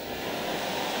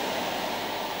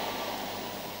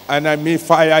 And I mean,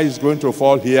 fire is going to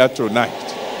fall here tonight.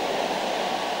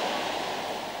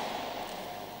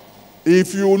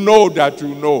 If you know that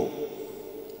you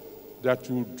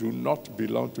do not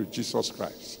belong to Jesus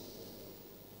Christ,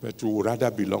 but you would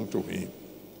rather belong to him.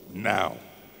 Now,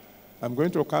 I'm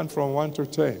going to count from 1 to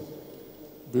 10.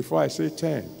 Before I say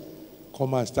 10,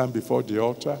 come and stand before the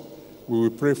altar. We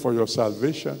will pray for your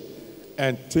salvation,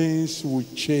 and things will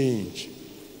change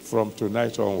from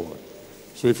tonight onward.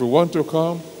 So if you want to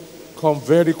come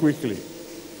very quickly.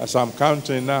 As I'm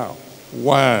counting now.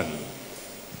 1.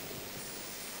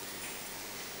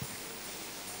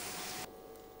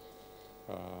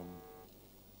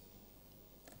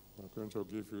 I'm going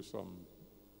to give you some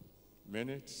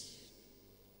minutes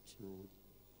to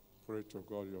pray to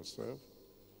God yourself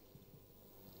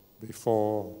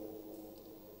before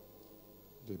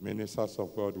the ministers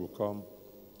of God will come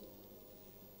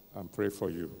and pray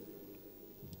for you.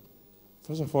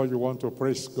 First of all, you want to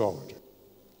praise God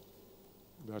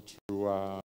that you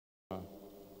are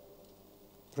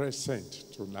present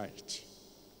tonight.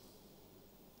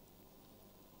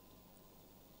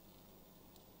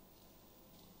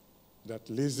 That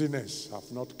laziness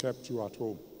have not kept you at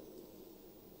home.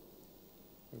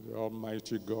 The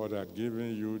Almighty God had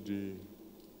given you the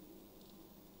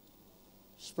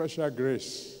special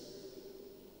grace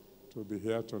to be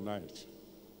here tonight.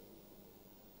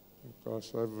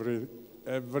 Because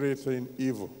everything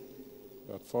evil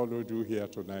that followed you here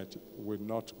tonight will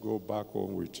not go back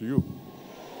home with you.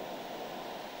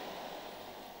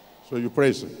 So you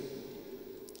praise him.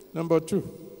 Number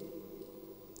 2,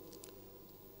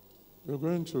 you're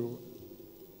going to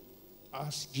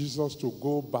ask Jesus to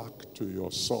go back to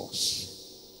your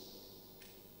source,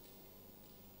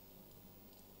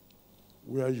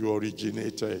 where you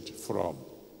originated from,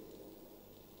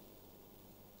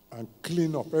 and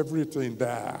clean up everything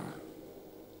there.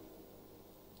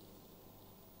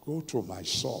 Go to my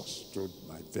source, to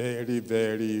my very,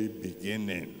 very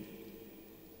beginning.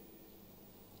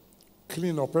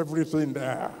 Clean up everything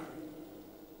there.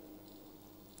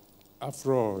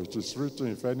 After all, it is written,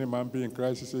 if any man be in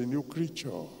Christ, is a new creature.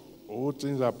 All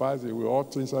things are passed away, all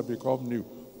things have become new.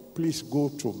 Please go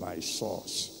to my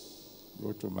source.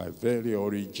 Go to my very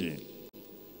origin.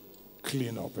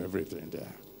 Clean up everything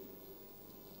there.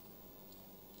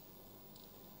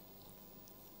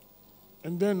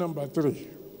 And then number 3,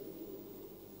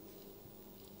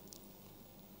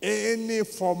 any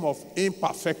form of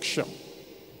imperfection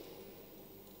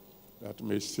that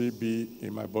may still be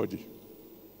in my body,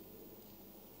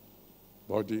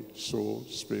 soul,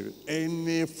 spirit,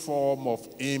 any form of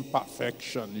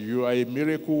imperfection. You are a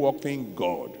miracle-working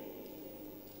God.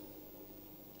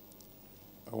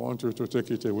 I want you to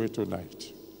take it away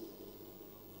tonight.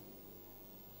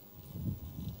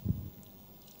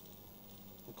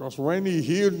 Because when he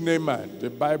healed Naaman,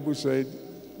 the Bible said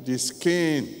the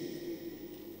skin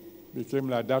became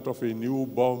like that of a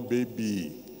newborn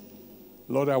baby.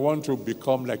 Lord, I want to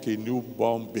become like a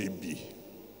newborn baby,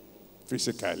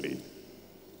 physically.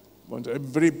 I want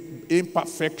every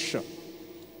imperfection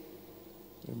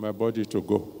in my body to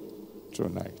go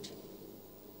tonight.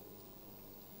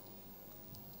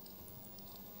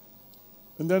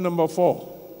 And then number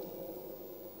 4,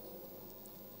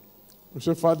 we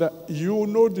say, Father, you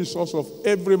know the source of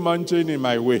every mountain in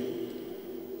my way.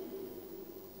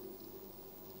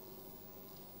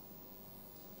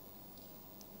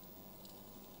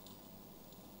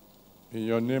 In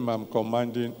your name, I'm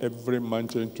commanding every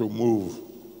mountain to move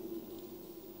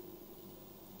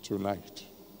tonight.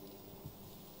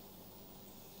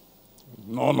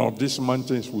 None of these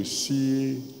mountains will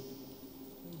see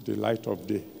the light of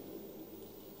day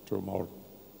tomorrow.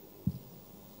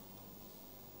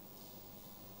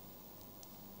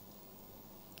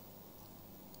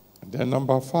 And then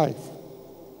number 5.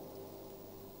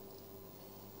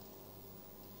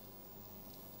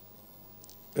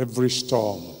 Every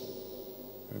storm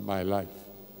in my life,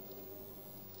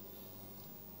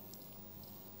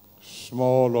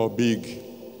 small or big,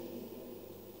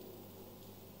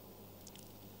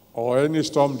 or any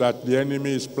storm that the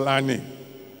enemy is planning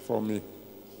for me,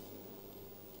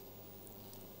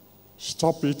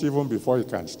 stop it even before it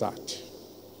can start.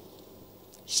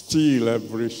 Still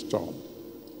every storm.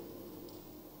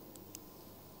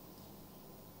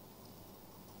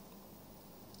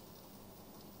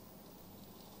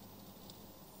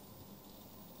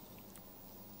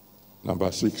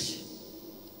 Number 6.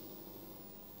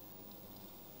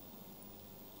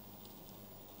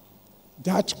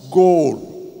 That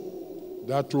goal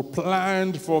that you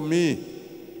planned for me,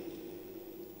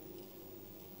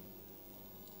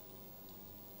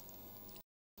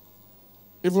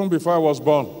 even before I was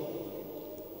born,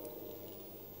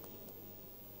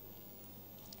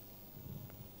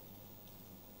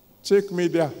 take me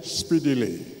there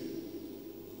speedily.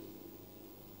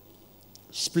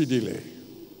 Speedily.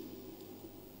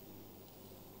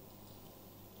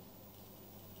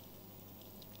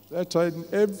 That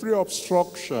every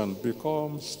obstruction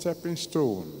becomes stepping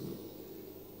stone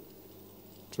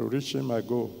to reaching my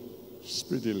goal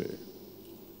speedily.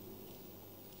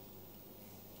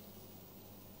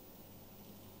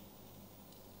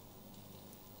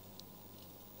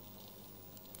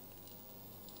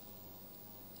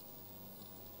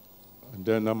 And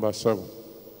then number 7.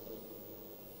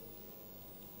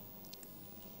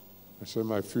 I say,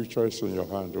 my future is in your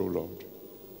hand, O Lord.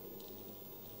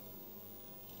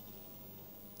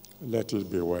 Let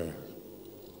it be well.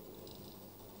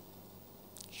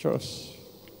 Just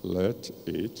let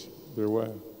it be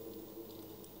well.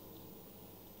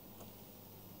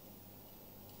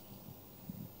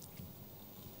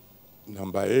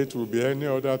 Number 8 will be any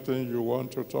other thing you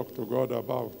want to talk to God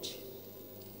about.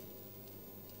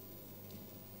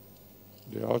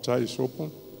 The altar is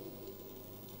open.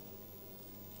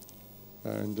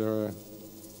 And you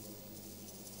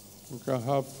can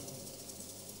have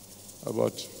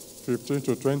about 15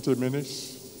 to 20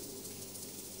 minutes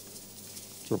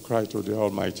to cry to the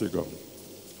Almighty God.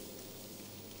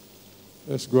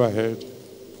 Let's go ahead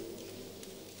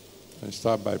and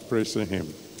start by praising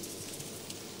Him.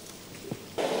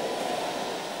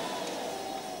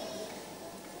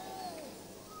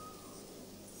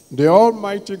 The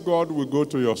Almighty God will go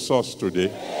to your source today.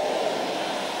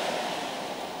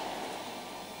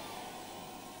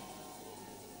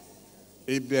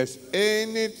 If there's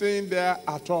anything there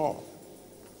at all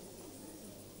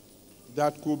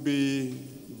that could be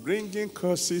bringing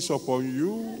curses upon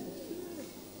you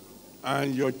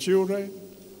and your children,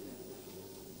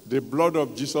 the blood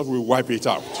of Jesus will wipe it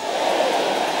out.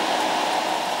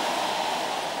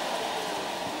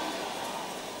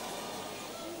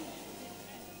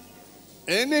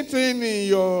 Anything in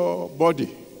your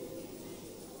body,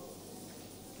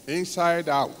 inside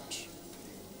out,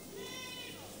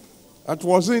 that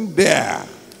wasn't there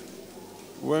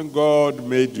when God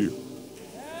made you,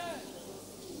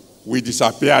 will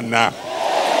disappear now.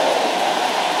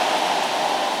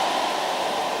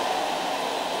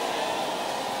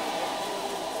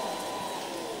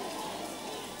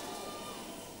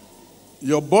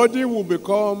 Your body will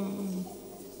become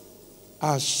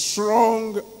as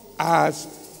strong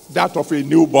as that of a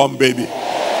newborn baby.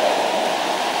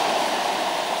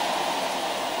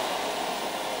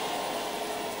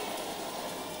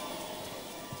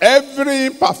 Every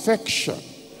imperfection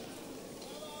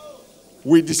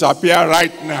will disappear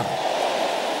right now.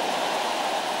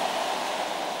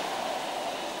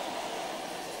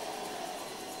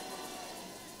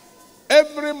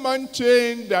 Every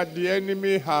mountain that the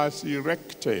enemy has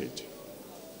erected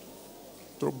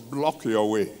to block your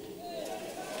way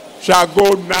shall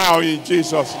go now in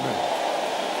Jesus' name.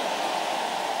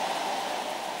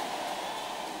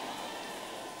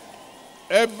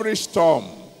 Every storm,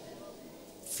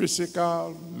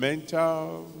 physical,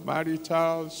 mental,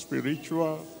 marital,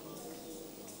 spiritual,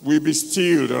 will be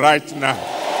stilled right now.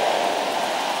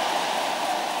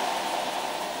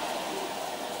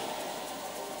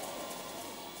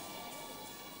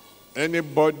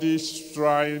 Anybody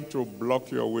trying to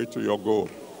block your way to your goal,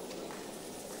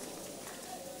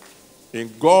 in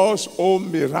God's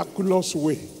own miraculous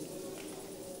way,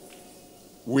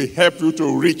 will help you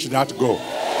to reach that goal.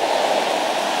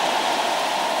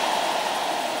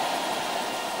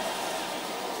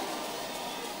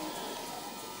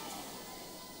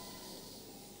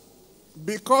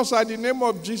 Because at the name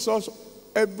of Jesus,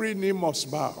 every knee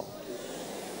must bow.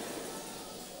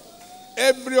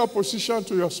 Every opposition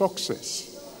to your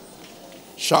success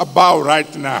shall bow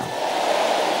right now.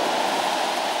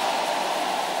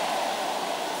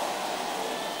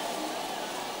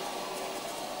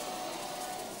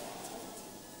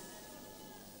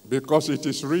 Because it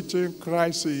is written,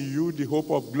 Christ in you, the hope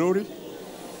of glory,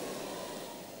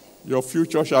 your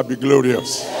future shall be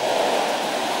glorious.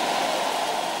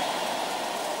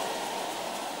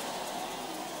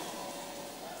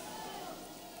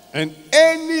 And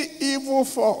any evil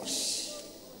force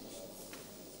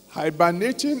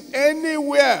hibernating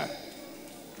anywhere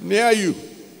near you,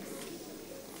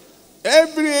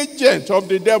 every agent of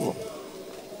the devil,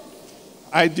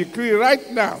 I decree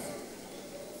right now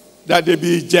that they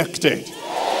be ejected.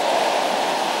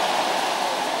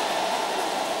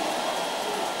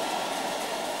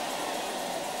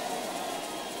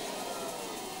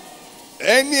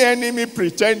 Any enemy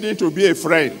pretending to be a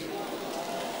friend,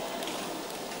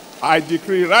 I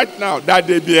decree right now that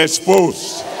they be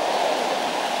exposed.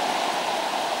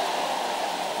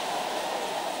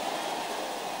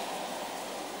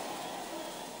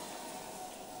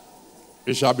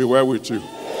 It shall be well with you.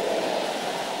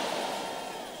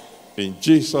 In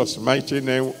Jesus' mighty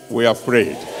name we have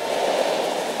prayed.